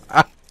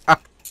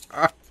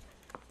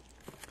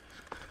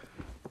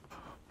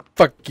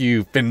 Fuck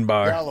you,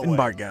 Finbar. Galloway,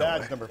 Finbar Galloway.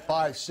 badge number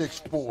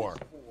 564.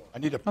 I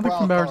need a I think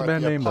prowl Finbar's car a bad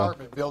at the name, though.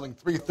 apartment building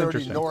 330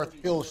 Interesting. North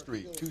Hill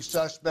Street. 2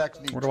 suspects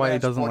need Wonder why he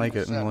doesn't like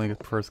it and transporting only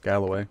prefers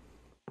Galloway.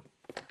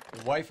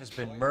 Your wife has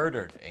been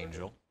murdered,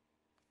 Angel.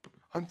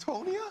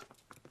 Antonia?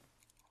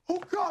 Oh,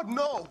 God,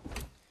 no.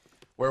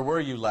 Where were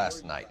you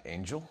last night,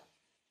 Angel?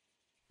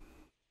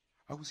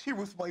 I was here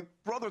with my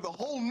brother the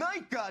whole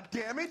night, God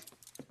damn it!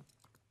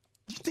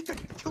 You think I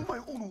could kill my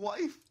own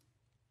wife?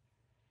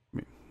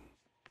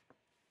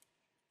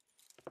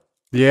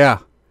 Yeah,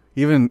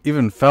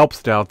 even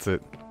Phelps doubts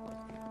it.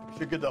 We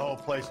should get the whole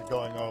place to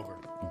going over,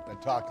 then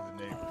talk to the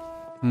neighbors.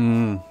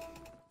 Hmm.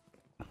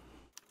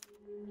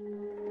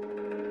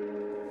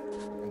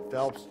 And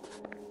Phelps,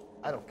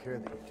 I don't care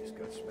that you just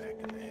got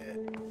smacked in the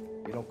head.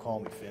 You don't call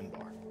me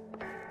Finbar.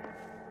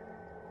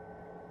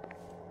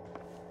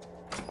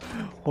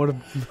 What a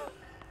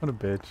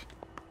bitch.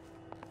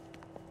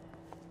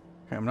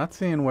 Okay, I'm not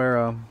seeing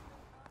where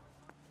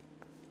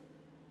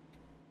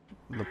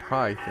the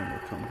pry thing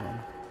would come from.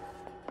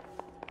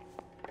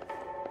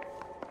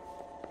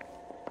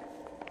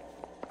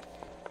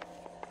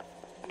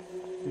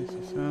 Piece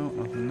this out,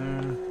 nothing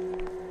there.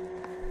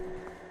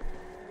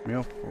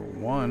 Meal for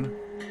one.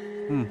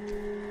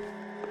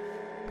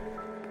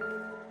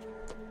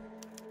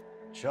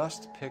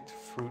 Just picked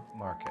fruit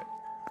market.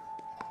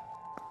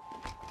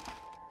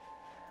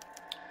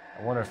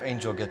 I wonder if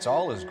Angel gets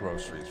all his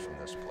groceries from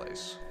this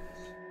place.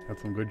 Got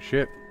some good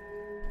shit.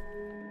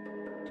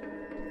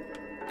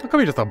 How come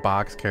he just a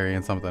box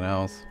carrying something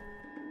else?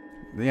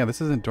 Yeah,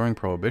 this isn't during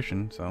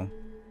Prohibition, so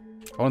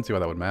I don't see why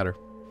that would matter.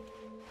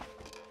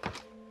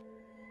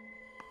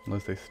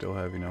 Unless they still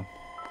have, you know,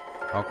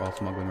 alcohol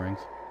smuggling rings.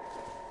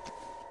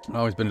 I've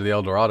always been to the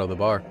El Dorado, the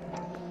bar.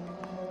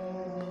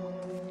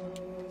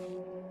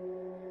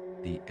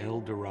 The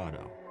El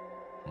Dorado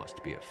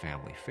must be a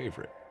family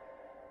favorite.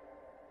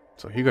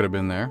 So he could have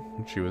been there,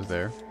 and she was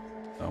there.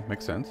 So,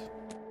 makes sense.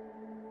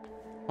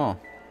 Huh.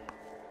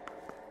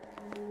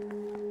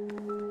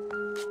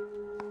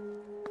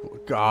 Oh,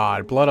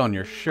 God, blood on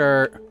your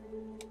shirt.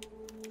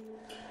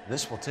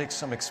 This will take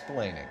some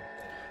explaining.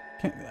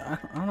 I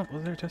don't know,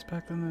 was there a test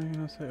back then that,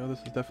 you know, say, oh, this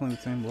is definitely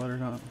the same blood or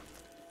not?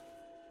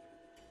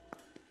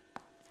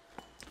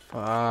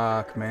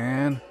 Fuck,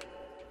 man.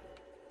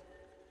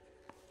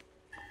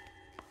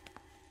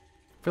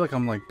 feel like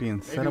I'm like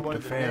being set Maybe up one to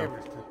of the fail.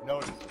 neighbors took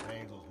notice of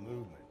Angel's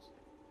movements.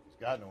 He's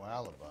got no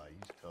alibi.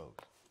 He's toast.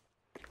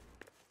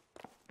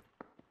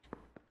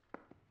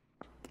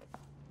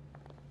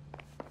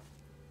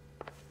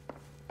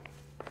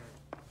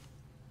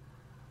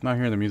 Not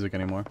hearing the music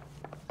anymore.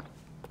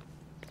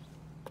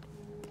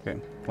 Okay,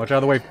 watch out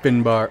of the way,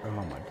 Finbar. Oh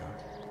my god.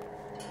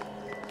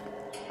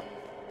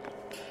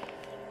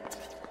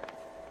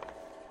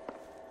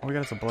 All we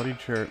got is a bloodied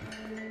shirt.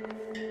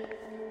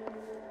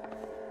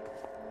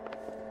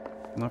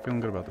 I'm not feeling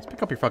good about this.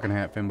 Pick up your fucking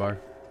hat, Finbar.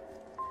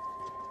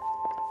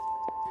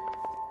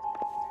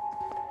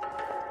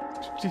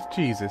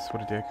 Jesus,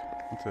 what a dick.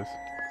 What's this?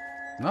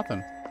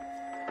 Nothing.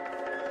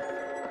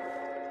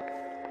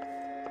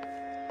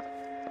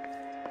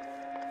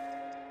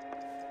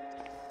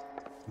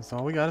 So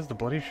all we got is the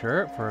bloody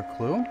shirt for a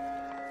clue?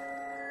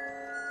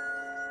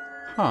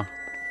 Huh.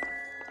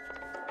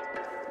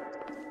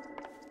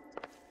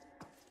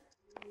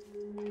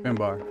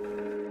 Finbar.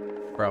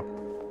 Bro.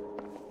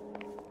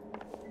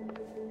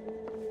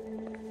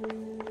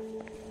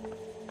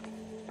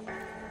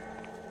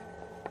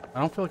 I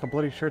don't feel like a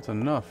bloody shirt's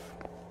enough.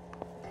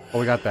 Oh,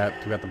 we got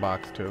that. We got the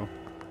box, too.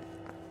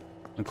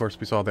 And of course,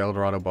 we saw the El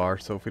Dorado bar,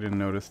 so if we didn't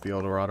notice the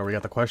El Dorado, we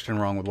got the question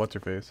wrong with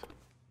what's-her-face.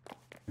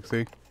 You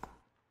see?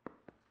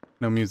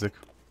 No music.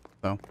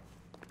 So.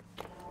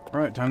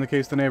 Alright, time to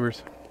case the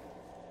neighbors.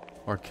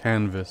 Or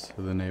canvas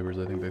the neighbors,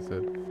 I think they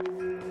said.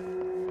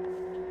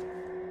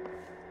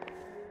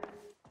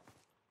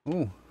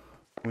 Ooh.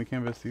 Can we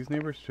canvas these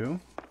neighbors, too?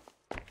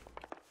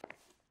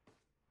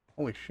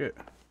 Holy shit.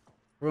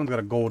 Everyone's got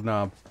a gold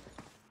knob.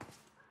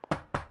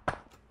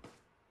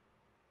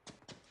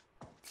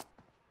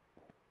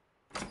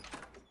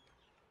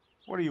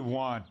 What do you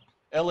want?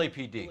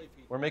 LAPD.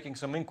 We're making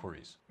some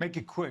inquiries. Make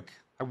it quick.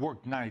 I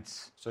work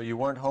nights. So you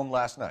weren't home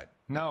last night?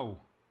 No,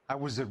 I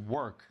was at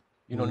work.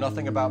 You know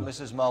nothing about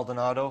Mrs.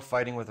 Maldonado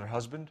fighting with her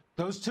husband?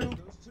 Those two?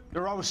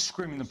 They're always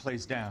screaming the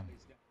place down.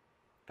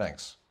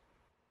 Thanks.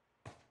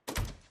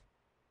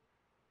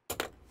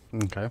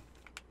 Okay.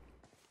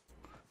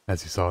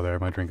 As you saw there,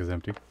 my drink is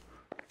empty.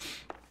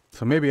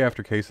 So maybe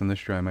after casing this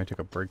dry, I might take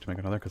a break to make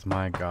another, because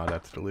my god,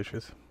 that's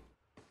delicious.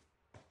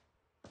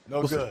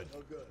 No good.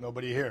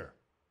 Nobody here.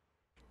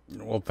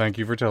 Well, thank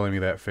you for telling me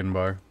that,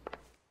 Finbar.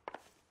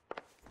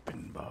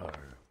 Finbar.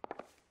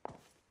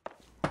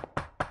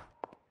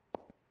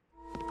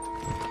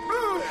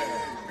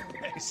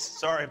 Hey,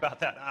 sorry about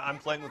that. I'm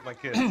playing with my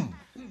kids.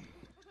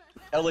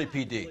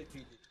 LAPD.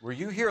 Were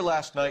you here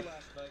last night?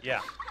 Yeah.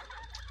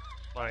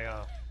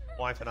 My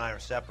wife and I are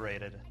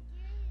separated,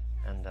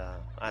 and I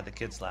had the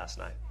kids last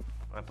night.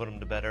 I put them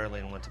to bed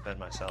early and went to bed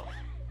myself.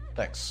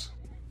 Thanks.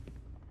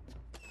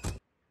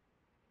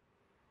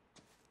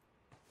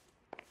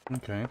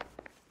 Okay.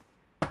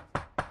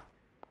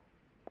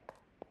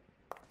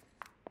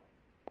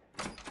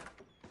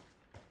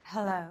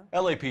 Hello?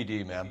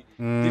 LAPD, ma'am.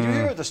 Did you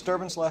hear a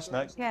disturbance last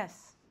night?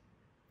 Yes.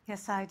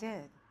 Yes, I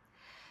did.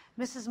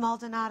 Mrs.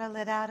 Maldonado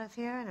lit out of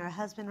here, and her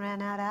husband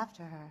ran out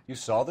after her. You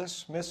saw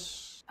this,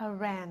 Miss?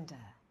 Aranda.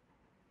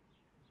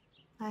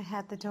 I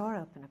had the door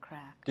open a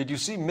crack. Did you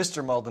see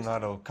Mr.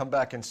 Maldonado come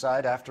back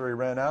inside after he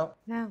ran out?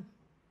 No.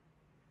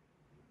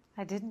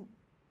 I didn't.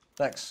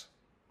 Thanks.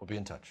 We'll be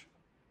in touch.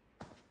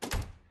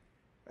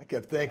 I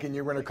kept thinking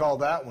you were going to call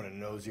that one a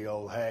nosy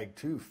old hag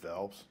too,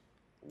 Phelps.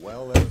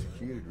 Well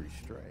executed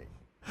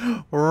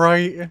restraint.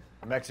 Right.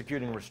 I'm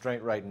executing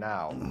restraint right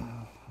now,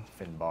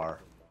 Finbar.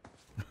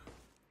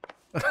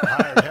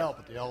 Hired help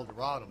at the El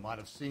Dorado might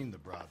have seen the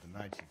broad the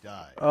night she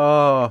died.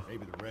 Oh.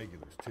 Maybe the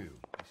regulars too.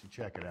 You should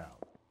check it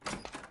out.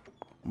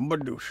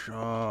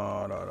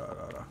 Badusha.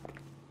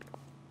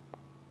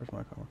 Where's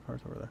my car? My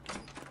car's over there.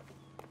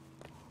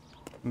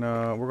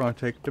 No, we're gonna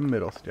take the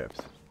middle steps.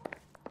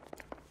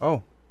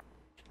 Oh.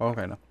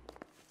 Okay, no.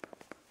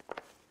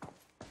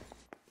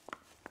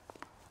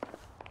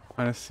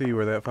 Trying to see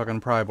where that fucking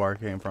pry bar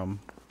came from.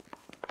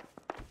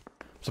 I'm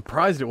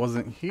surprised it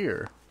wasn't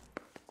here.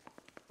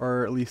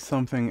 Or at least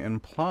something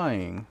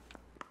implying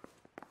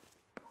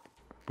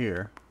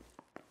here.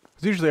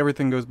 Because usually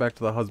everything goes back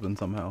to the husband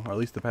somehow, or at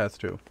least the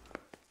past two.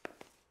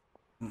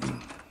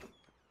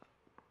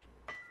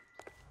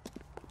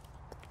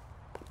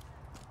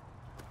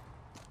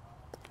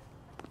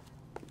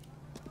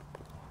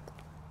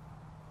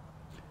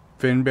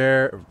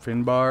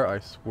 Finbar, I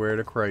swear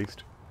to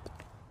Christ.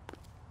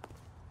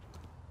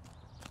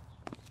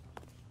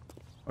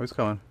 Oh, he's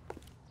coming.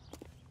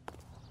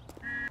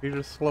 He's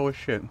just slow as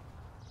shit.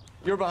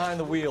 You're behind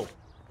the wheel.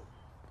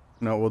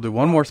 No, we'll do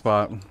one more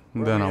spot,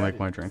 then I'll make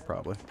my drink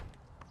probably.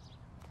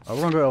 We're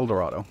gonna go El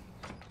Dorado.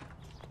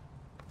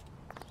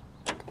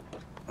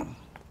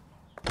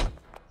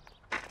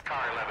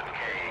 Car 11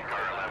 King,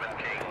 come in. Car 11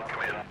 King,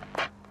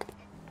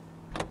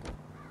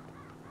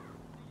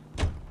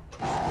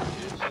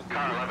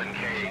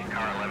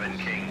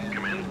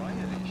 come in.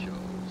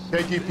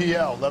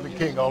 KTPL, 11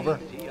 King, over.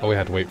 Oh, we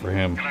had to wait for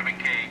him.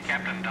 11K,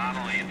 Captain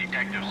Donnelly and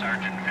Detective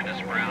Sergeant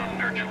Finis Brown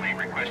urgently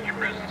request your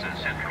presence at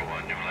Central.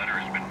 A new letter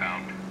has been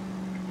found.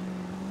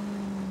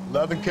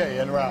 11K,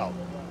 en route.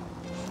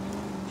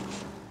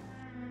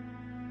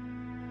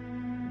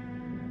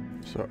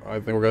 So I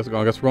think I guess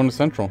we're going to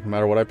Central, no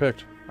matter what I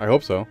picked. I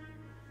hope so.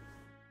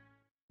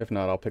 If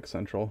not, I'll pick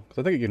Central,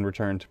 because I think you can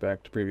return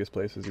back to previous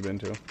places you've been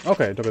to.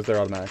 Okay, it took us there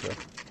automatically.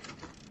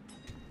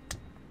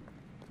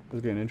 This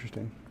is getting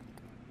interesting.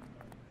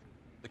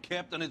 The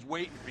captain is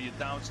waiting for you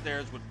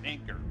downstairs with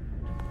Pinker.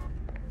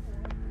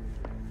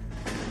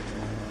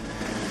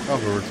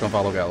 Oh, we're just gonna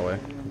follow Galloway,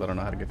 because I don't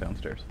know how to get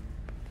downstairs.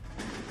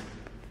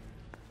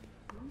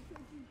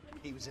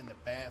 He was in the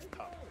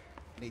bathtub,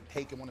 and he'd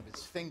taken one of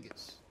his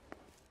fingers.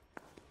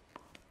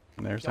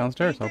 And there's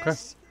downstairs, okay.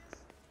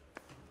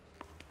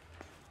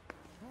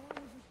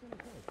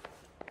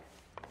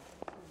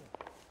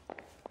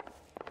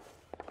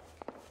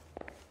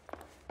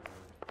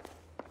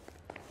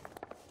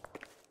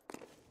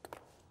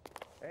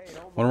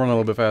 I want to run a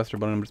little bit faster,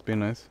 but I'm just being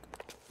nice.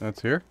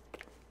 That's here.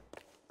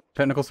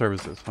 Technical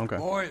services. Okay.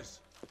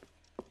 Boys,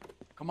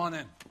 come on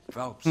in.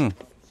 Phelps,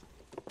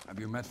 have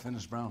you met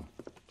Finis Brown?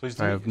 Please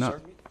I have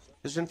not.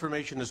 This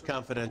information is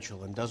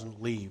confidential and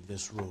doesn't leave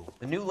this room.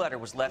 The new letter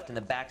was left in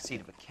the back seat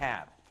of a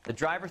cab. The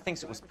driver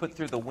thinks it was put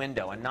through the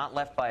window and not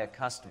left by a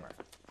customer.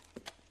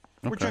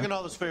 We're checking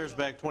all the fares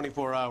back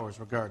 24 hours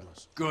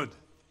regardless. Good.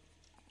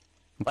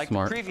 Like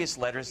smart. the previous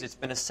letters, it's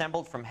been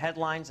assembled from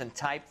headlines and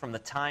typed from the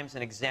Times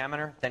and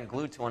Examiner, then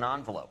glued to an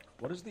envelope.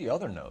 What is the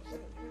other note?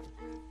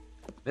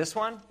 This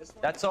one?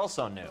 That's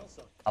also new.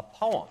 A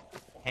poem,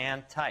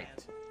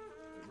 hand-typed.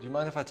 Do you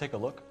mind if I take a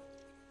look?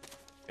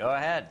 Go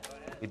ahead.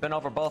 We've been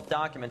over both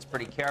documents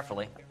pretty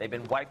carefully. They've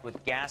been wiped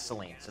with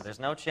gasoline, so there's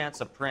no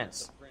chance of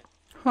prints.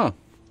 Huh.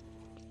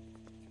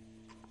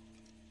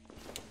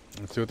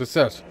 Let's see what this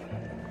says.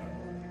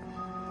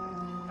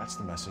 That's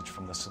the message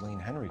from the Celine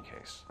Henry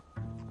case.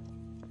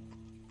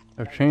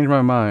 I've changed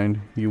my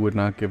mind. You would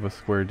not give a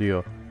square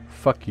deal.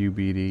 Fuck you,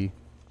 BD.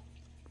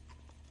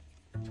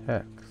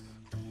 Text.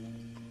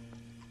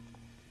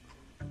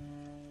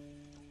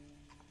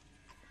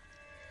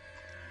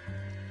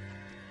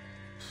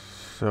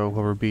 So,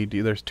 whoever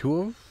BD, there's two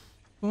of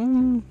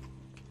them?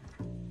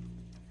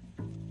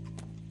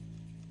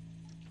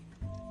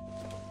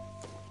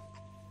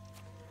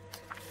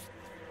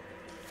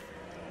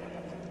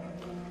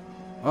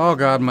 Oh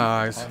God, my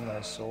eyes. Upon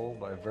thy soul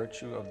by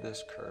virtue of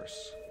this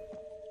curse.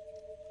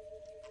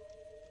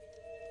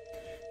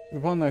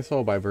 Upon thy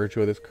soul by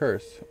virtue of this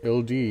curse,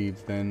 ill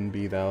deeds, then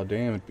be thou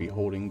damned,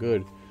 beholding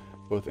good,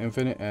 both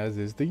infinite as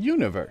is the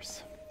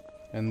universe.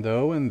 And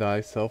though in thy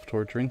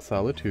self-torturing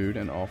solitude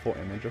an awful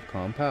image of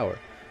calm power,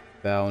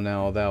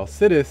 thou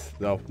sittest,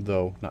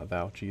 though not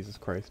thou, Jesus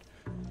Christ,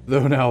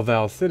 though now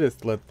thou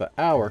sittest, let the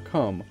hour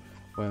come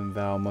when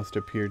thou must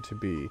appear to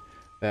be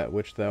that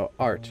which thou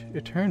art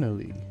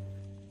eternally.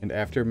 And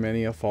after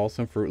many a false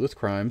and fruitless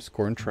crime,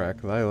 scorn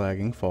track thy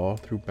lagging fall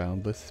through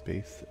boundless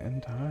space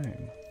and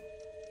time.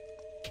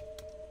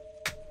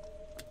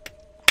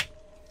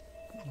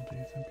 All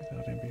days and be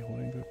thou damned,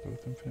 beholding good,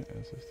 both infinite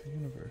as is the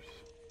universe.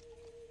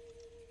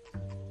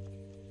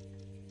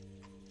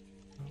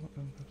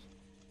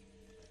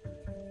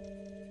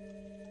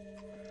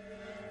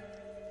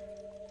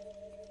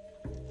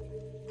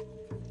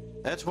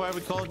 That's why we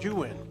called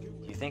you in.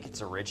 Do you think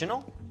it's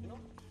original?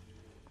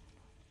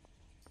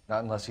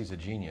 Not unless he's a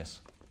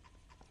genius.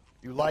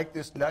 You like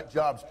this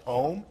nutjob's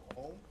poem?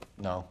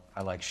 No,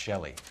 I like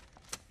Shelley.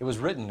 It was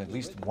written at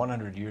least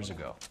 100 years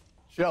ago.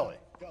 Shelley.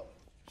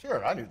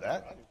 Sure, I knew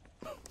that.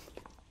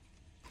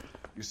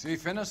 You see,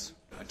 Finis?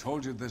 I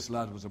told you this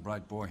lad was a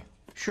bright boy.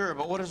 Sure,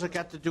 but what has it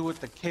got to do with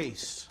the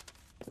case?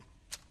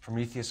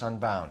 Prometheus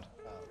Unbound.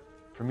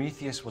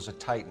 Prometheus was a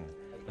titan,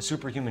 a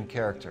superhuman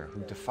character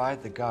who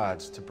defied the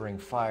gods to bring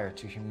fire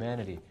to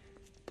humanity.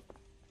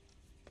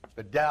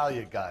 The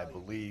Dahlia guy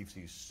believes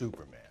he's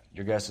Superman.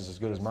 Your guess is as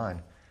good as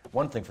mine.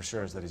 One thing for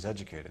sure is that he's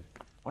educated.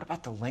 What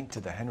about the link to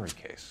the Henry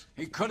case?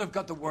 He could have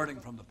got the wording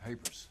from the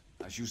papers.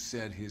 As you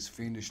said, he is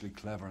fiendishly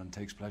clever and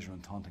takes pleasure in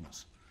taunting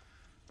us.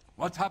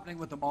 What's happening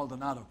with the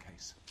Maldonado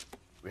case?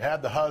 We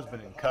have the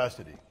husband in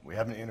custody. We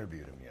haven't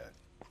interviewed him yet.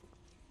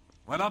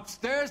 Well,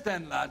 upstairs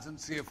then, lads, and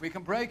see if we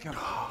can break him.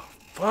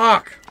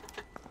 Fuck!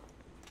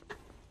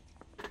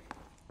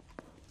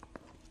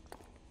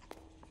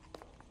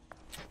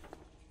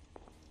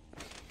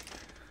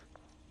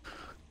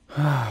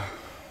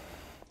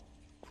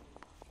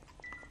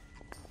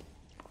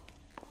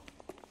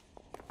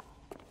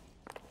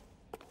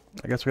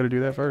 I guess we gotta do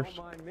that first.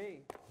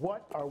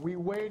 What are we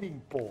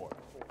waiting for?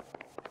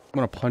 I'm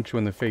gonna punch you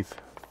in the face,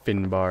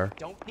 Finbar.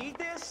 Don't need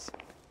this?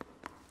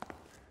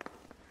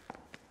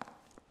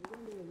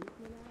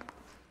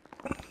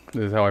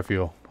 This is how I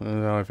feel. This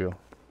is how I feel.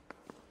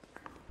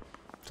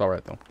 It's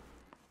alright though.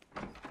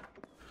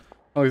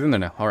 Oh, he's in there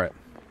now. Alright.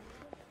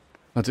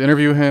 Let's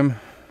interview him,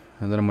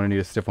 and then I'm gonna need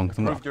a stiff one because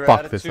I'm gonna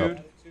fuck this up.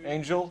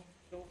 Angel?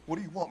 What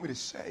do you want me to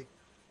say?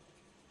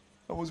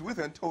 I was with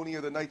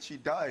Antonia the night she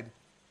died,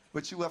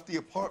 but she left the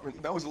apartment,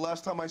 and that was the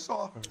last time I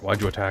saw her.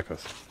 Why'd you attack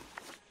us?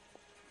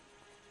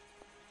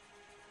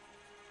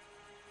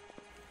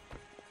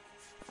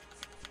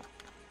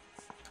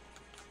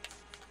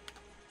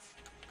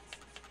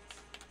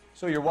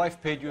 So your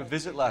wife paid you a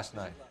visit last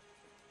night.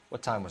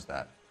 What time was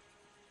that?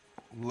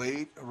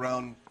 late,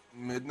 around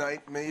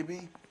midnight,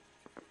 maybe.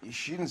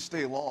 She didn't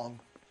stay long.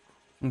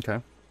 Okay.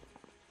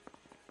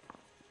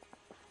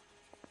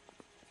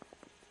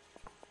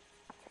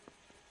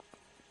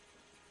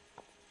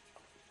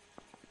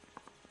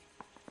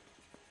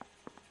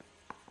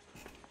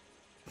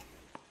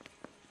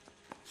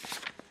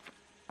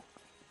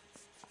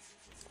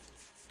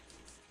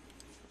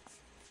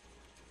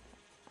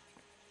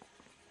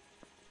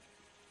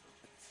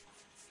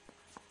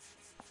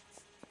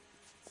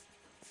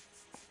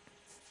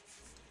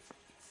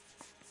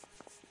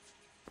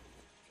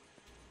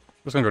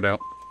 Just gonna go down.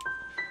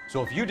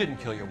 So if you didn't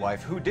kill your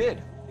wife, who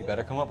did? You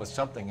better come up with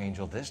something,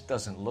 Angel. This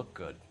doesn't look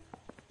good.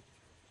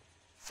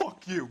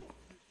 Fuck you.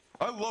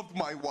 I loved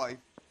my wife.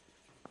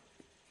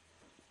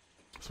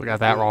 So we got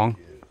that wrong.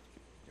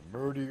 You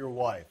murder your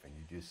wife and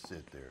you just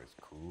sit there as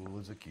cool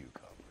as a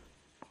cucumber.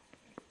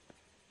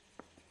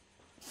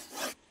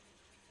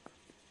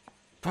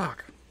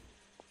 Fuck.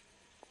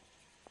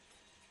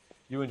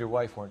 You and your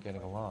wife weren't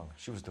getting along.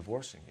 She was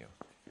divorcing you.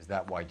 Is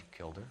that why you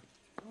killed her?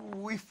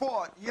 We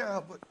fought,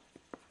 yeah, but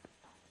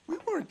we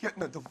weren't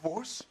getting a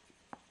divorce.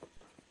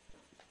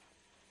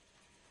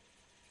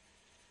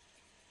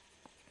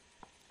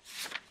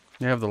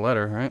 You have the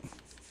letter, right?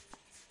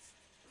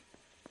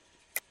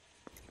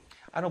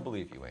 I don't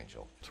believe you,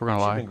 Angel. So we're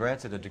gonna lie. She's been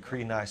granted a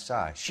decree nisi.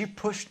 She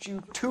pushed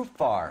you too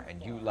far,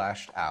 and you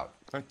lashed out.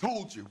 I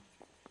told you.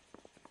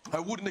 I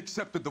wouldn't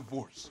accept a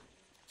divorce.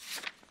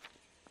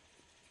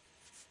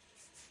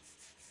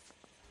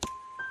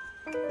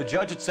 The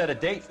judge had set a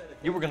date.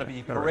 You were going to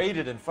be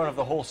paraded in front of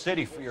the whole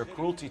city for your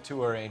cruelty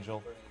to her,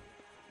 Angel.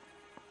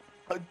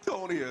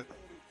 Antonia.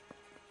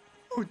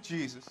 Oh,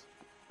 Jesus.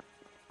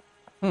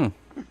 Hmm.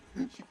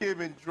 She came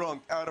in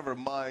drunk, out of her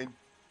mind.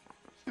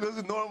 She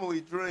doesn't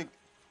normally drink.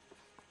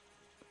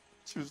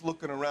 She was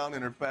looking around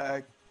in her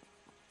bag.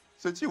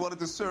 Said she wanted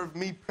to serve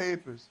me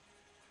papers.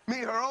 Me,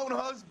 her own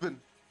husband.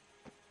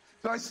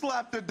 So I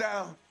slapped her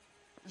down.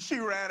 She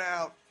ran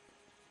out.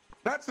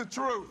 That's the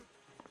truth.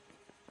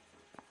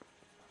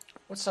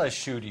 What size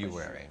shoe do you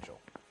wear, Angel?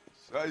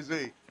 Size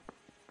 8.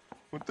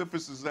 What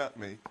difference does that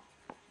make?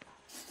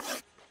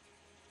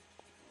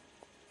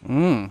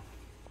 Hmm.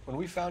 When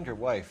we found your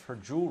wife, her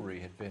jewelry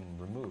had been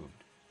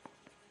removed.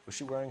 Was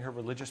she wearing her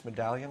religious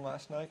medallion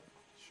last night?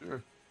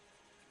 Sure.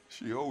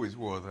 She always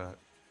wore that.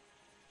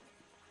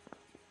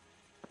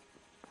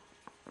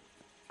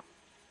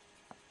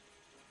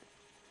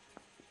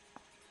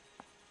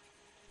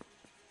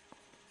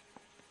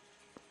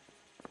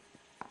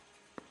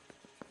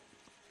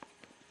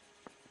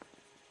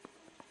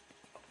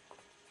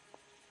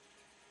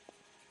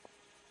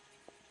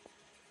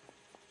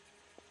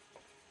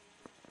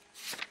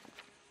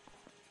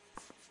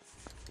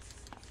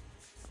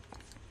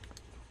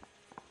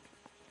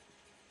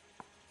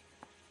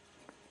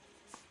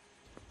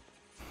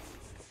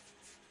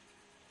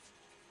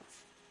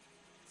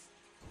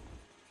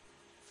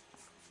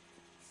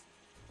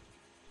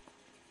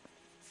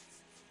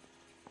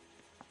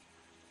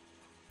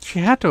 She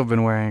had to have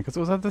been wearing it because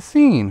it was at the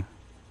scene.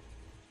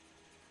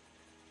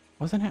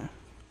 Wasn't it?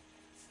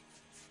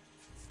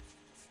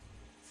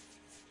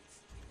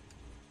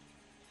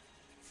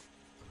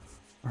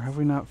 Or have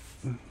we not...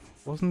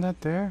 Wasn't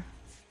that there?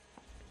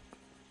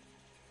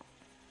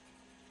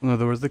 No,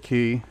 there was the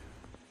key.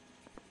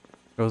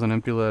 There was an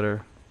empty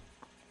letter.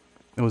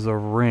 It was a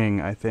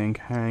ring, I think,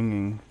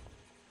 hanging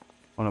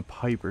on a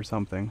pipe or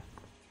something.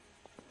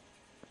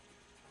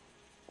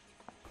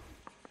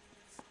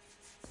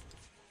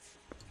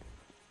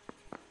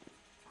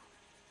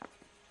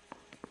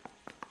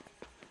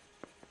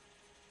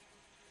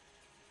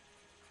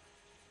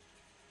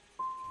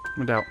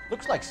 No doubt.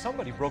 Looks like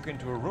somebody broke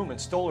into her room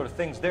and stole her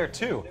things there,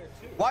 too.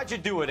 Why'd you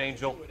do it,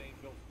 Angel?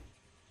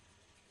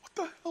 What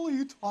the hell are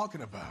you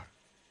talking about?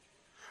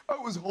 I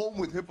was home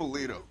with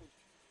Hippolito.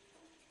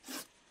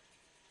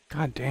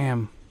 God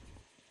damn.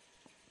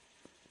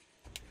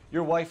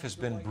 Your wife has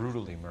been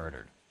brutally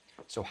murdered.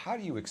 So how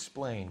do you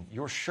explain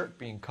your shirt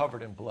being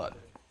covered in blood?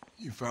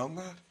 You found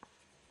that?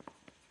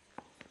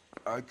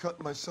 I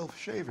cut myself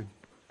shaving.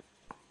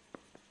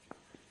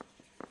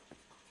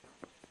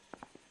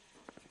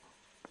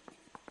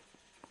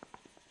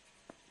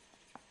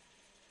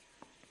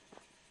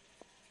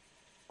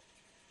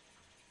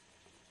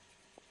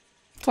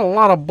 That's a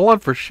lot of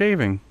blood for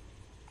shaving.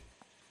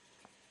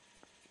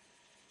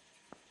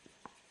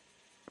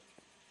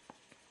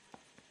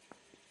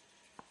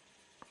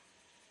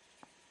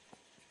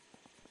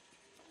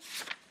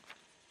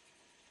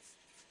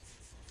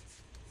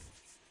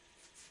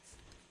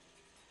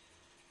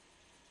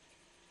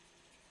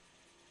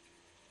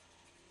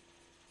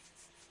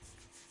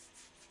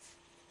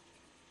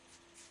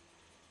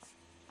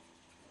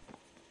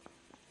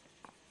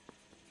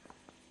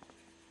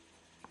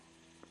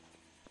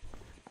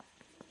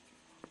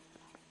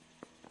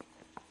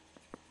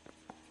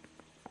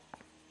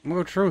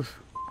 No truth.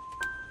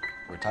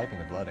 We're typing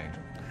the blood,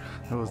 Angel.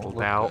 That was Won't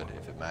loud. look good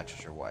if it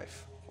matches your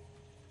wife.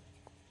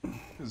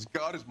 As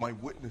God is my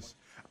witness,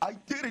 I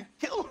didn't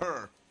kill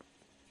her.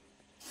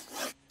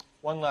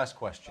 One last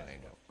question,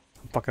 Angel.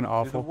 Fucking Do the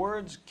awful.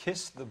 words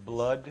 "kiss the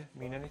blood"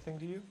 mean anything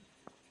to you?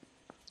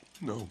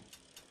 No.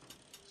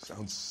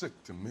 Sounds sick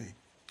to me.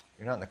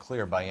 You're not in the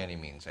clear by any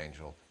means,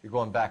 Angel. You're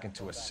going back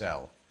into a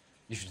cell.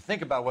 You should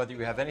think about whether you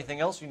have anything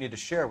else you need to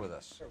share with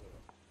us.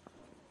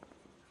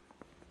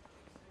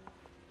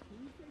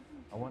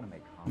 I want to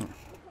make comments.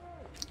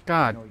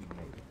 God.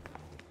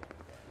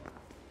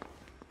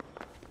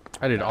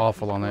 I did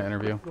awful on that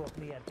interview.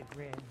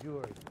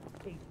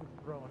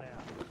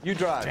 You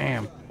drive.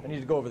 Damn. I need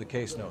to go over the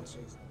case notes.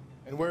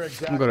 And where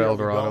exactly I'm going to El are we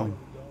Dorado. going?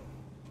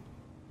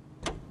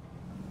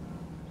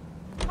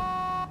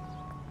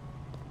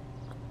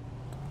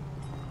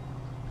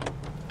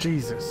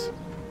 Jesus.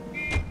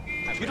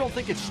 You don't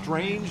think it's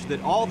strange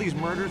that all these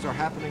murders are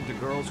happening to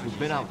girls who've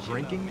been out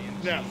drinking?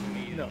 No.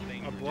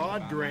 A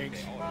broad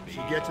drinks, she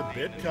gets a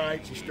bit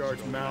tight, she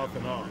starts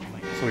mouthing off.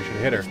 So we should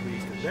hit her. This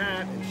leads to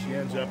that, and she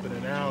ends up in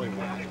an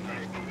alleyway.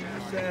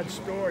 It's a sad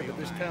story, but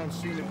this town's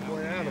seen it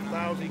play out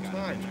 1,000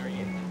 times.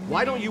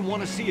 Why don't you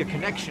want to see a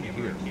connection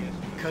here?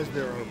 Because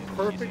there are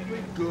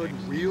perfectly good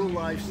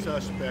real-life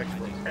suspects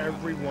for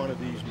every one of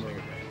these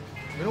murders.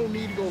 We don't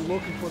need to go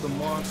looking for the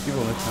monster.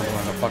 People in this town don't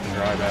want to fucking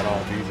drive at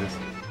all. Jesus.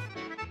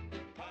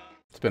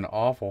 It's been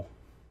awful.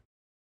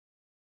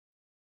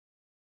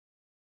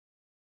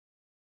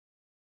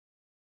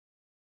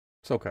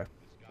 It's okay.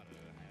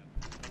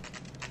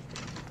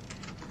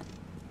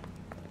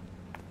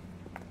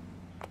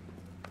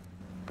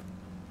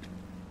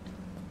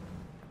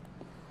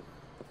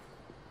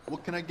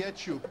 What can I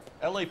get you?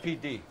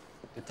 LAPD.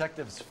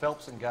 Detectives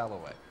Phelps and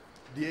Galloway.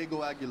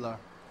 Diego Aguilar.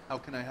 How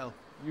can I help?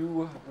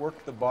 You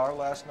worked the bar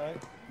last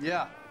night?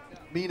 Yeah.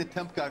 Me and a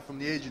temp guy from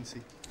the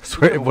agency.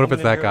 Swear, what if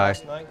it's that guy?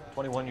 Last night,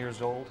 21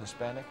 years old,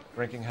 Hispanic,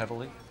 drinking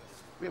heavily.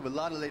 We have a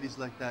lot of ladies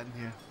like that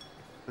in here.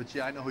 But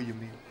yeah, I know who you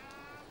mean.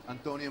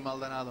 Antonia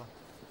Maldonado.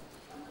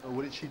 Oh,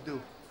 what did she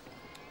do?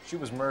 She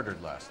was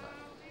murdered last night.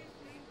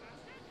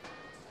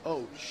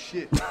 Oh,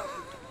 shit.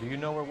 Do you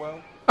know her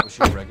well? Was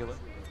she a regular?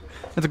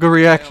 That's a good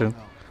reaction.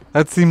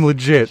 That seemed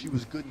legit. She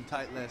was good and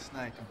tight last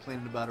night,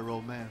 complaining about her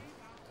old man.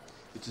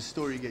 It's a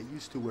story you get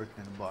used to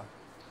working in a bar.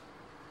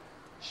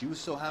 She was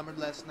so hammered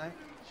last night,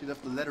 she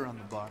left a letter on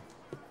the bar.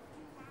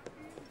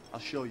 I'll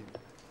show you.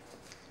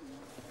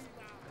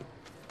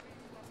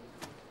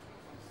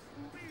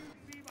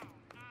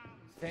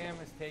 Sam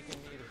is taking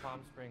me to Palm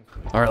Springs.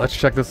 Alright, let's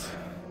check this